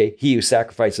 Right? Okay, he who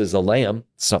sacrifices a lamb,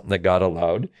 something that God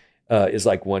allowed, is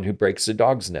like one who breaks a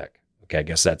dog's neck. Okay, I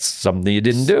guess that's something you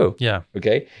didn't do. Yeah.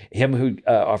 Okay, him who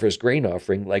offers grain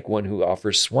offering, like one who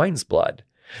offers swine's blood.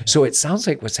 So it sounds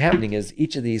like what's happening is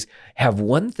each of these have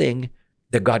one thing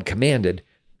that God commanded,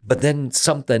 but then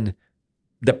something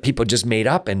that people just made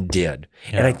up and did.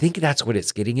 Yeah. And I think that's what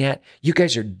it's getting at. You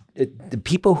guys are the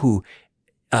people who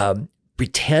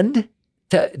pretend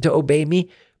to obey me,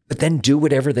 but then do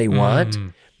whatever they want.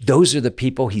 Those are the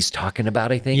people he's talking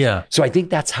about, I think. Yeah. So I think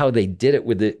that's how they did it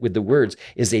with the words,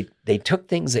 is they took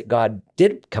things that God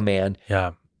did command,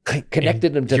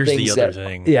 connected them to things that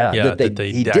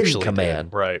he didn't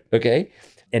command. Right. Okay.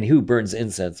 And who burns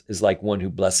incense is like one who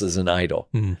blesses an idol.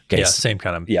 Okay. Yeah, same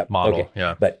kind of model. Okay.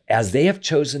 Yeah. But as they have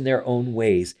chosen their own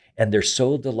ways, and their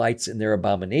soul delights in their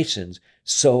abominations,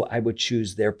 so I would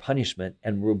choose their punishment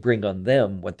and will bring on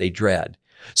them what they dread.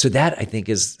 So that, I think,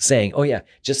 is saying, oh yeah,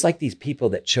 just like these people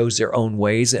that chose their own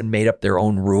ways and made up their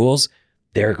own rules,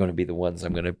 they're going to be the ones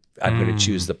I'm going to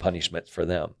choose the punishment for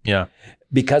them. Yeah.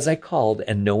 Because I called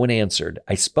and no one answered.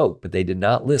 I spoke, but they did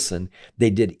not listen. They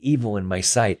did evil in my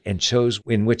sight and chose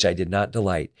in which I did not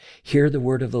delight. Hear the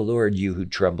word of the Lord, you who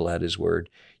tremble at his word.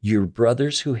 Your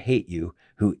brothers who hate you,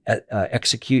 who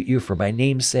execute you for my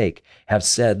name's sake, have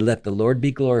said, let the Lord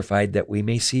be glorified that we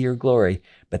may see your glory,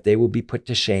 but they will be put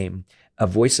to shame. A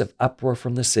voice of uproar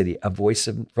from the city, a voice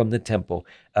from the temple,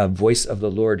 a voice of the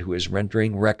Lord who is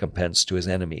rendering recompense to his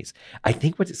enemies. I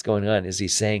think what is going on is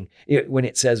he's saying, when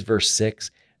it says verse 6,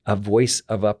 a voice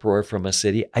of uproar from a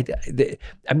city,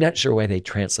 I'm not sure why they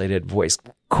translated voice.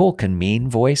 Cool can mean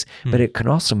voice, but it can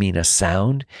also mean a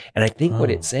sound. And I think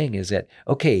what it's saying is that,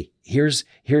 okay, here's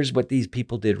what these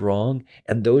people did wrong.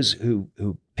 And those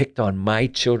who picked on my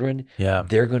children,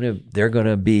 they're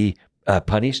gonna be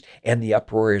punished, and the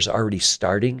uproar is already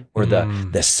starting, or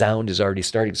the sound is already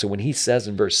starting. So when he says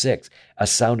in verse 6, a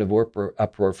sound of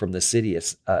uproar from the city,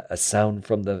 a sound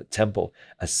from the temple,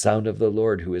 a sound of the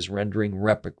Lord who is rendering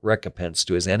recompense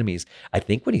to his enemies, I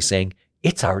think what he's saying,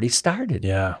 it's already started.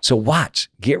 Yeah. So watch,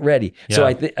 get ready. Yeah. So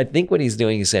I think what he's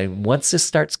doing is saying, once this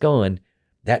starts going,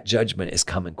 that judgment is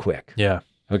coming quick. Yeah.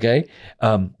 Okay.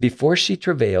 Before she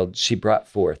travailed, she brought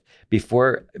forth.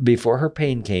 Before her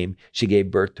pain came, she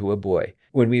gave birth to a boy.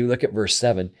 When we look at verse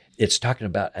 7, it's talking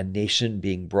about a nation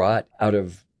being brought out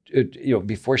of,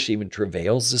 before she even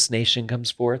travails, this nation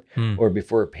comes forth, or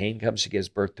before her pain comes, she gives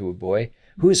birth to a boy.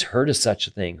 Who has heard of such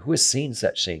a thing? Who has seen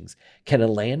such things? Can a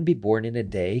land be born in a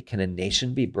day? Can a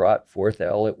nation be brought forth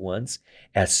all at once?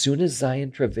 As soon as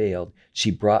Zion travailed, she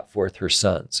brought forth her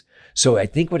sons. So I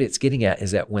think what it's getting at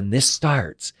is that when this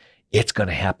starts, it's going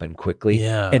to happen quickly.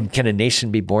 Yeah. And can a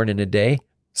nation be born in a day?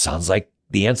 Sounds like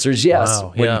the answer is yes.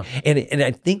 Wow. And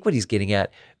I think what he's getting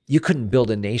at, you couldn't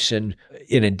build a nation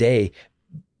in a day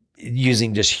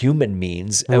using just human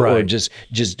means, or just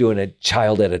doing a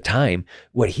child at a time.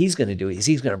 What he's going to do is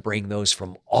he's going to bring those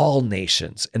from all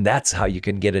nations. And that's how you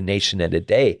can get a nation in a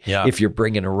day. Yeah. If you're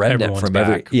bringing a remnant Everyone's from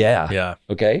back. Yeah.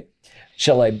 Okay.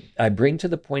 Shall I bring to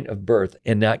the point of birth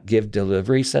and not give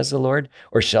delivery, says the Lord?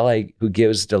 Or shall I, who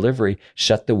gives delivery,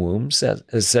 shut the womb,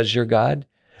 says your God?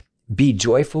 Be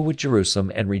joyful with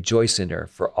Jerusalem and rejoice in her,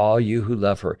 for all you who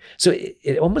love her. So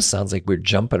it almost sounds like we're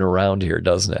jumping around here,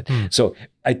 doesn't it? So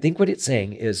I think what it's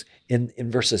saying is in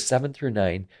verses 7 through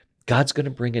 9, God's going to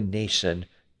bring a nation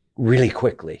really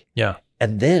quickly. Yeah.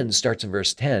 And then starts in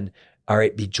verse 10, all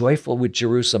right, be joyful with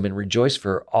Jerusalem and rejoice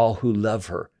for all who love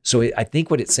her. So I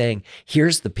think what it's saying,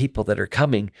 here's the people that are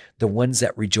coming, the ones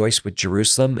that rejoice with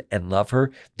Jerusalem and love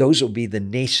her. Those will be the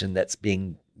nation that's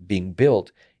being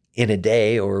built in a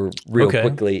day or real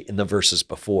quickly in the verses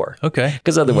before. Okay.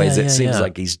 Because otherwise it seems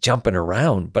like he's jumping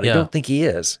around, but I don't think he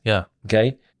is. Yeah.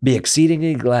 Okay. Be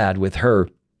exceedingly glad with her,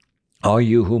 all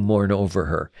you who mourn over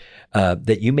her,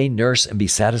 that you may nurse and be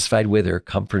satisfied with her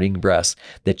comforting breasts,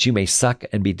 that you may suck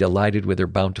and be delighted with her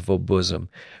bountiful bosom.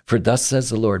 For thus says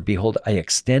the Lord, behold, I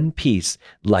extend peace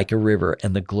like a river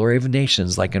and the glory of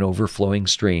nations like an overflowing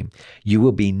stream. You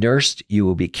will be nursed, you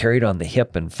will be carried on the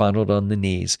hip and fondled on the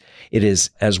knees. It is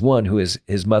as one who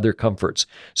his mother comforts,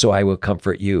 so I will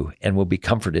comfort you and will be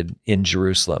comforted in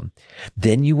Jerusalem.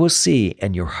 Then you will see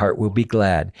and your heart will be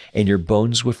glad and your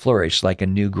bones will flourish like a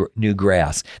new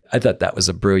grass. I thought that was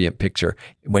a brilliant picture.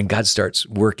 When God starts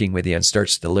working with you and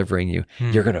starts delivering you,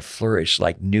 you're going to flourish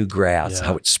like new grass,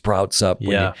 how it sprouts up.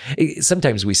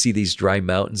 Sometimes we see these dry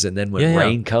mountains, and then when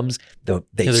rain comes, they're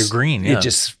green. It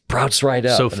just sprouts right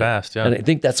up. So fast. And I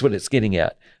think that's what it's getting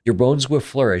at. Your bones will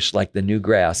flourish like the new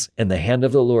grass, and the hand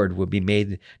of the Lord will be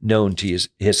made known to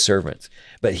his servants.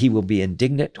 But he will be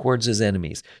indignant towards his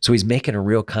enemies. So he's making a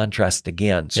real contrast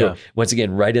again. So once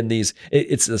again, right in these,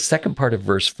 it's the second part of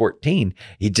verse 14.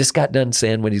 He just got done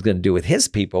saying what he's going to do with his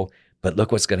people, but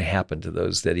look what's going to happen to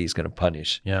those that he's going to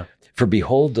punish. Yeah. For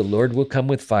behold, the Lord will come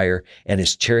with fire, and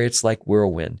his chariots like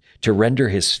whirlwind, to render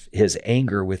his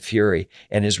anger with fury,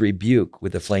 and his rebuke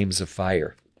with the flames of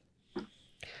fire.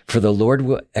 For the Lord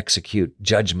will execute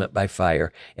judgment by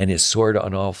fire, and his sword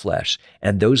on all flesh.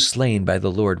 And those slain by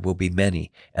the Lord will be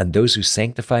many, and those who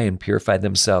sanctify and purify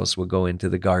themselves will go into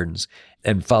the gardens,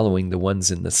 and following the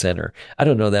ones in the center. I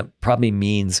don't know, that probably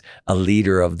means a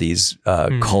leader of these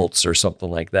cults or something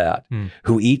like that,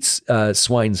 who eats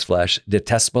swine's flesh,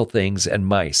 detestable things, and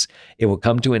mice. It will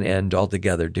come to an end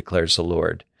altogether, declares the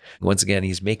Lord. Once again,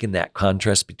 he's making that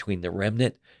contrast between the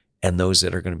remnant and those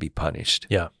that are going to be punished.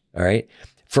 Yeah. All right.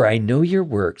 For I know your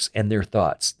works and their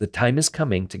thoughts. The time is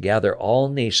coming to gather all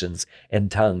nations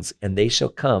and tongues, and they shall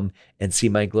come and see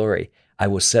my glory. I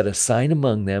will set a sign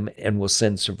among them and will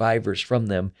send survivors from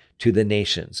them to the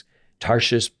nations.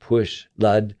 Tarshish, Push,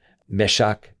 Lud,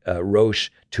 Meshach, Rosh,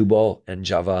 Tubal, and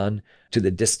Javan, to the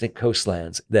distant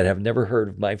coastlands that have never heard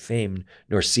of my fame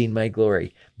nor seen my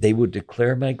glory. They will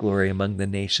declare my glory among the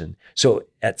nation. So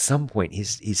at some point,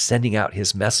 he's sending out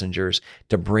his messengers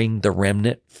to bring the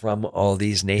remnant from all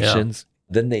these nations.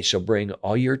 Yeah. Then they shall bring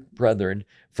all your brethren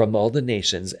from all the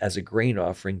nations as a grain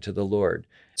offering to the Lord.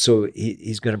 So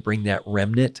he's going to bring that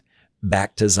remnant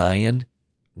back to Zion.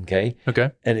 Okay.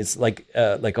 And it's like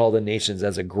all the nations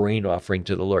as a grain offering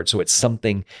to the Lord. So it's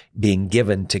something being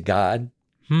given to God.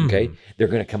 Okay. They're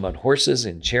going to come on horses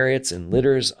and chariots and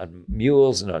litters, on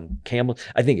mules and on camels.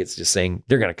 I think it's just saying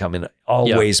they're going to come in all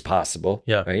ways possible.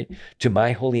 Yeah. Right. To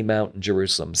my holy mountain,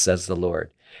 Jerusalem, says the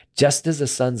Lord. Just as the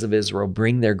sons of Israel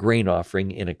bring their grain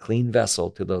offering in a clean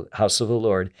vessel to the house of the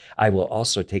Lord, I will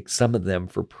also take some of them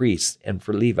for priests and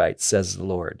for Levites, says the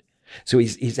Lord. So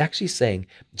he's actually saying,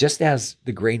 just as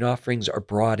the grain offerings are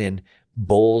brought in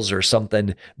bowls or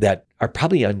something that are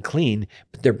probably unclean,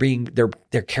 but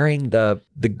they're carrying the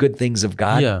good things of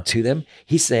God to them.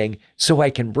 He's saying, so I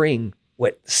can bring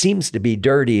what seems to be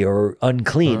dirty or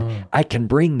unclean. I can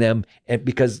bring them, and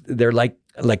because they're like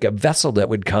a vessel that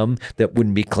would come that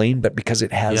wouldn't be clean, but because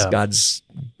it has God's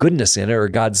goodness in it or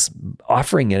God's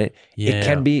offering in it, it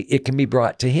can be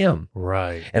brought to him.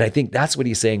 Right. And I think that's what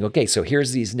he's saying. Okay, so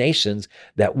here's these nations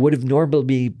that would have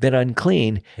normally been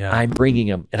unclean. Yeah. I'm bringing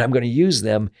them, and I'm going to use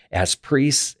them as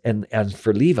priests and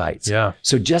for Levites. Yeah.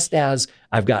 So just as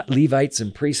I've got Levites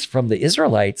and priests from the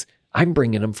Israelites, I'm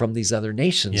bringing them from these other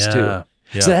nations too. Yeah.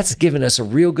 So that's given us a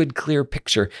real good, clear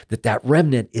picture that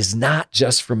remnant is not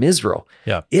just from Israel.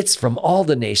 Yeah. It's from all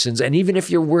the nations. And even if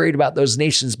you're worried about those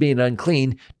nations being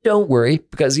unclean, don't worry,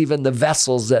 because even the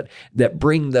vessels that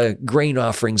bring the grain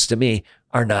offerings to me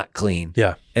are not clean.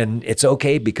 Yeah. And it's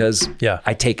okay because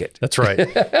I take it. That's right.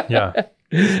 Yeah.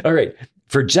 All right.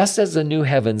 For just as the new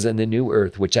heavens and the new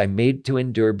earth, which I made to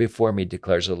endure before me,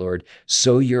 declares the Lord,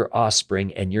 so your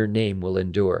offspring and your name will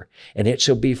endure. And it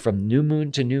shall be from new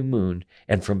moon to new moon,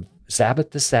 and from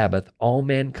Sabbath to Sabbath, all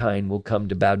mankind will come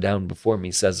to bow down before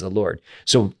me, says the Lord.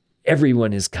 So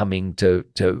everyone is coming to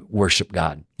worship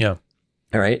God. Yeah.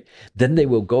 All right. Then they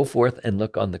will go forth and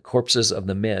look on the corpses of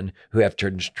the men who have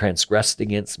transgressed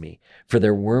against me. For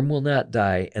their worm will not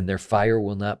die, and their fire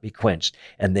will not be quenched,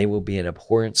 and they will be an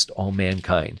abhorrence to all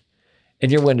mankind.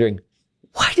 And you're wondering,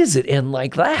 why does it end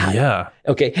like that? Yeah.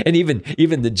 Okay. And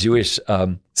even the Jewish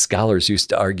scholars used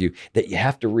to argue that you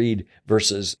have to read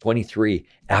verses 23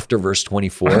 after verse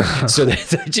 24 so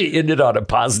that you ended on a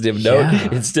positive note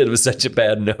instead of such a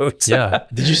bad note. Yeah.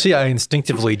 Did you see I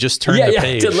instinctively just turned the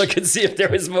page? To look and see if there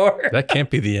was more. That can't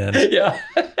be the end. Yeah.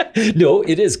 No,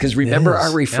 it is. Because remember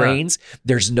our refrains? Yeah.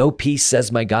 There's no peace,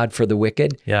 says my God, for the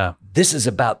wicked. Yeah. This is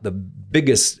about the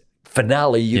biggest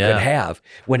finale you could have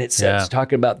when it says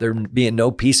talking about there being no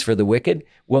peace for the wicked.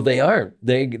 Well, they aren't.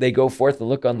 They go forth and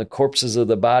look on the corpses of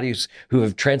the bodies who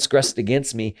have transgressed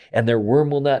against me, and their worm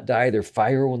will not die, their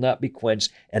fire will not be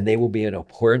quenched, and they will be an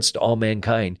abhorrence to all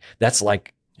mankind. That's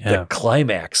like the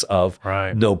climax of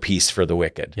no peace for the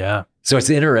wicked. Yeah. So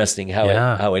it's interesting how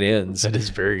it ends. That is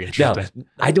very interesting. Now,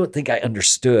 I don't think I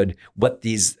understood what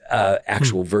these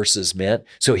actual verses meant.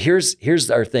 So here's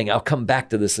our thing. I'll come back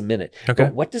to this in a minute. Okay.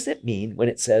 But what does it mean when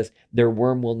it says their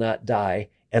worm will not die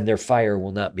and their fire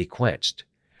will not be quenched?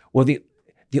 Well, the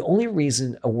only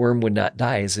reason a worm would not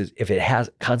die is if it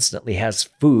constantly has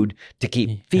food to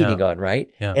keep feeding on, right?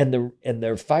 Yeah. And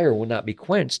their fire will not be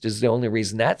quenched is the only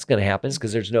reason that's going to happen is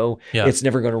because there's it's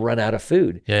never going to run out of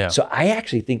food. Yeah. So I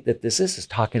actually think that this is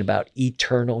talking about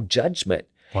eternal judgment.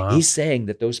 Wow. He's saying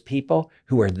that those people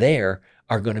who are there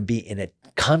are going to be in a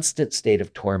constant state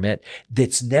of torment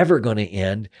that's never going to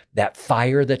end. That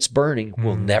fire that's burning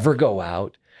will never go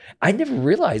out. I never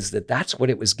realized that that's what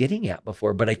it was getting at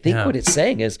before, but I think what it's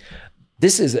saying is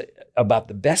this is about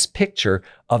the best picture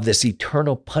of this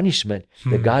eternal punishment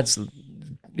that God's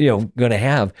going to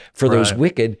have for those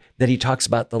wicked that he talks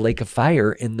about the lake of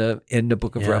fire in the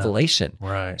book of Revelation.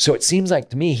 Right. So it seems like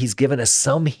to me he's given us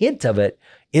some hint of it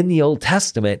in the Old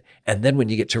Testament, and then when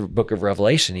you get to the book of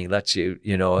Revelation, he lets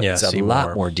it's a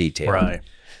lot more detailed. Right.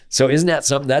 So isn't that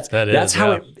something? That's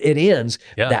how it ends.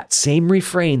 Yeah. That same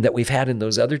refrain that we've had in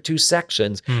those other two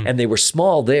sections, and they were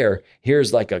small there.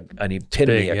 Here's like an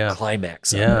epitome, a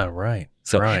climax. Right.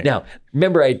 So now,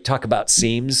 remember I talk about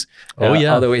seams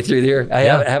all the way through there? I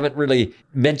haven't really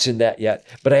mentioned that yet,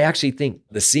 but I actually think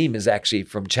the seam is actually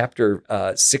from chapter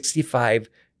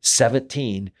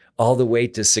 65:17 all the way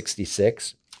to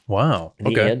 66. Wow.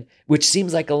 The end, which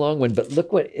seems like a long one, but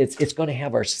look what it's going to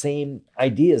have our same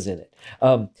ideas in it.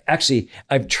 Actually,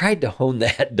 I've tried to hone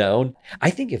that down.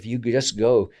 I think if you just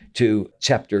go to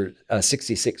chapter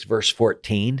 66, verse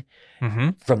 14,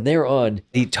 from there on,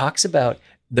 he talks about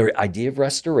the idea of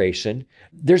restoration.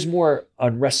 There's more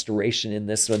on restoration in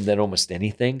this one than almost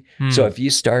anything. So if you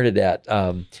started at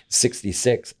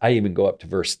 66, I even go up to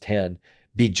verse 10,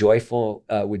 be joyful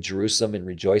with Jerusalem and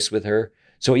rejoice with her.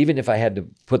 So even if I had to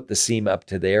put the seam up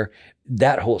to there,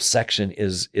 that whole section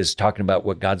is talking about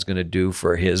what God's going to do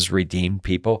for his redeemed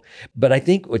people. But I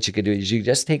think what you could do is you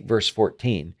just take verse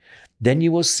 14. Then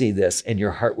you will see this, and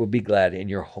your heart will be glad, and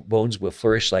your bones will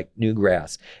flourish like new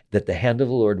grass, that the hand of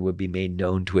the Lord will be made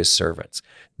known to his servants.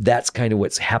 That's kind of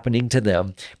what's happening to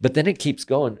them. But then it keeps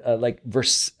going, like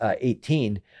verse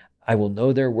 18, I will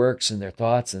know their works and their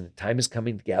thoughts, and the time is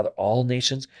coming to gather all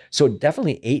nations. So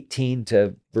definitely 18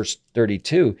 to verse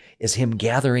 32 is him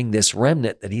gathering this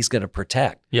remnant that he's going to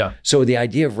protect. Yeah. So the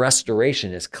idea of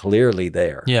restoration is clearly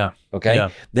there. Yeah. Okay. Yeah.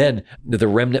 Then the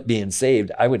remnant being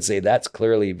saved, I would say that's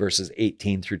clearly verses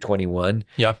 18 through 21.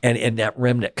 Yeah. And that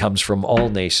remnant comes from all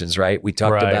nations, right? We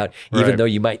talked about, even though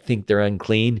you might think they're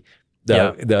unclean,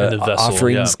 the vessel,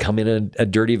 yeah. Come in a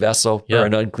dirty vessel or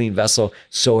an unclean vessel.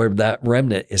 So that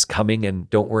remnant is coming, and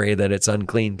don't worry that it's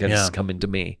unclean because it's coming to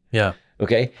me. Yeah.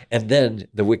 Okay. And then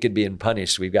the wicked being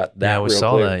punished. We've got that. Yeah, we real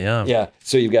saw clear. that. Yeah. Yeah.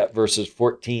 So you've got verses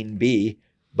 14b,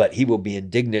 but he will be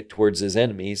indignant towards his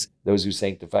enemies, those who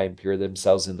sanctify and pure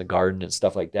themselves in the garden and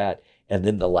stuff like that. And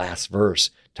then the last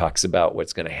verse talks about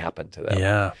what's going to happen to them.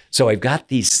 Yeah. So I've got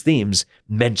these themes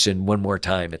mentioned one more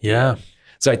time at the end.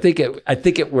 So I think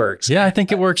it works. Yeah, I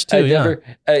think it works too.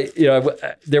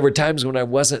 There were times when I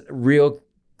wasn't real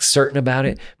certain about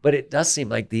it, but it does seem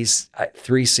like these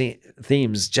three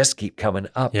themes just keep coming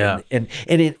up. Yeah. And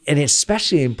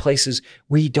especially in places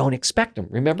where you don't expect them.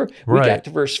 Remember, we got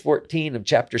to verse 14 of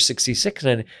chapter 66,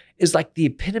 and is like the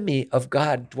epitome of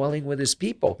God dwelling with his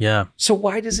people. Yeah. So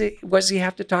why does he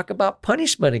have to talk about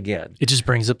punishment again? It just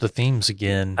brings up the themes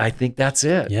again. I think that's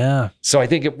it. Yeah. So I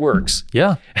think it works.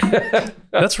 Yeah.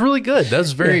 That's really good.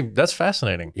 That's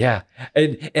fascinating. Yeah.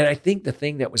 And I think the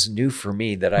thing that was new for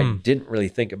me that I didn't really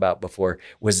think about before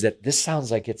was that this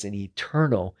sounds like it's an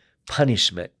eternal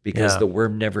punishment because the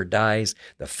worm never dies,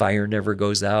 the fire never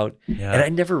goes out. Yeah. And I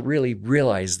never really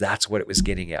realized that's what it was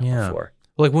getting at before.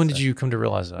 Like, when did you come to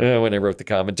realize that? When I wrote the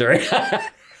commentary.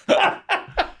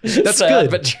 That's sad, good.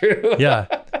 but true. Yeah.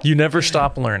 You never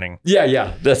stop learning.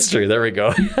 Yeah, that's true. There we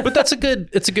go. But it's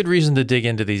a good reason to dig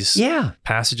into these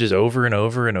passages over and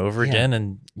over and over again,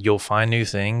 and you'll find new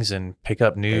things and pick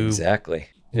up new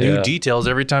details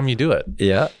every time you do it.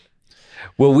 Yeah.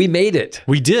 Well, we made it.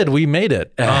 We did. We made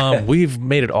it. We've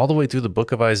made it all the way through the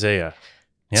book of Isaiah.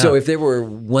 Yeah. So if there were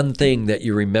one thing that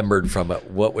you remembered from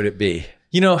it, what would it be?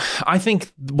 I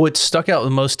think what stuck out the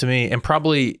most to me, and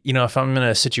probably, if I'm in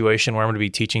a situation where I'm going to be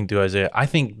teaching through Isaiah, I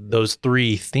think those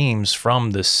 3 themes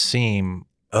from this theme,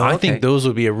 I think those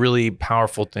would be a really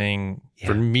powerful thing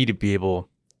for me to be able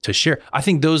to share. I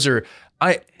think those are,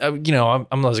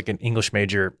 I'm like an English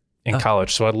major in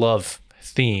college, so I love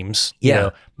themes,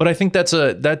 but I think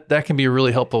that can be a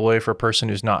really helpful way for a person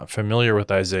who's not familiar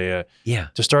with Isaiah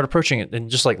to start approaching it and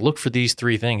just like look for these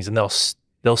 3 things, and they'll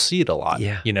see it a lot,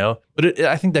 but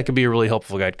I think that could be a really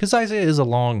helpful guide, because Isaiah is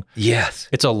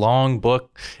it's a long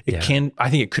book. I think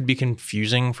it could be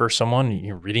confusing for someone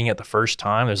you're reading it the first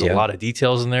time. There's a lot of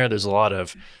details in there. There's a lot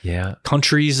of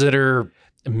countries that are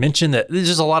mentioned, that there's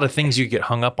just a lot of things you get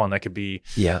hung up on that could be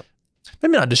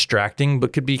maybe not distracting,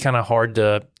 but could be kind of hard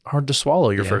to swallow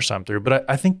your first time through. But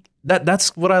I think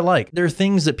that's what I like. There are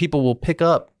things that people will pick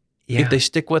up if they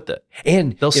stick with it,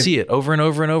 and they'll see it over and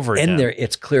over and over again. And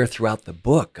it's clear throughout the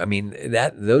book. I mean,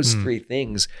 those 3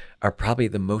 things are probably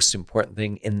the most important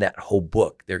thing in that whole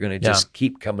book. They're going to just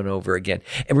keep coming over again.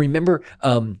 And remember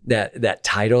that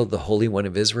title, the Holy One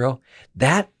of Israel,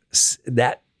 that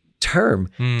term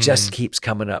just keeps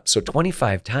coming up. So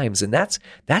 25 times. And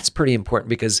that's pretty important,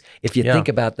 because if you think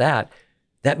about that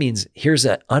means here's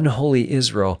an unholy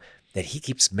Israel that he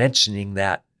keeps mentioning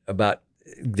that about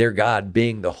their God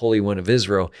being the Holy One of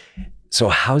Israel. So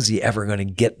how's he ever going to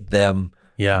get them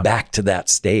back to that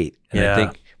state? And I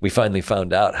think we finally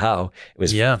found out how. It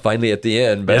was finally at the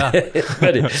end, but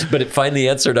but it finally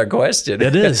answered our question.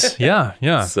 It is.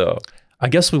 Yeah. So I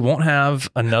guess we won't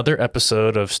have another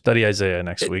episode of Study Isaiah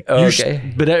next week.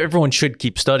 Okay. But everyone should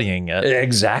keep studying it.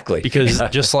 Exactly. Because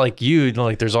just like you,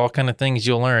 there's all kind of things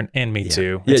you'll learn, and me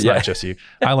too. It's not just you.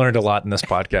 I learned a lot in this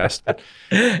podcast. But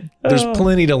there's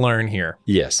plenty to learn here.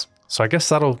 Yes. So I guess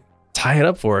that'll tie it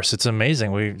up for us. It's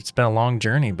amazing. It's been a long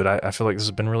journey, but I feel like this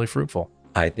has been really fruitful.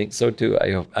 I think so too.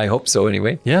 I hope so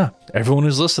anyway. Yeah. Everyone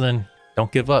who's listening,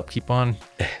 don't give up. Keep on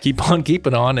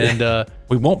keeping on. And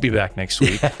we won't be back next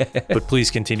week, but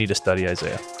please continue to study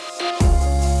Isaiah.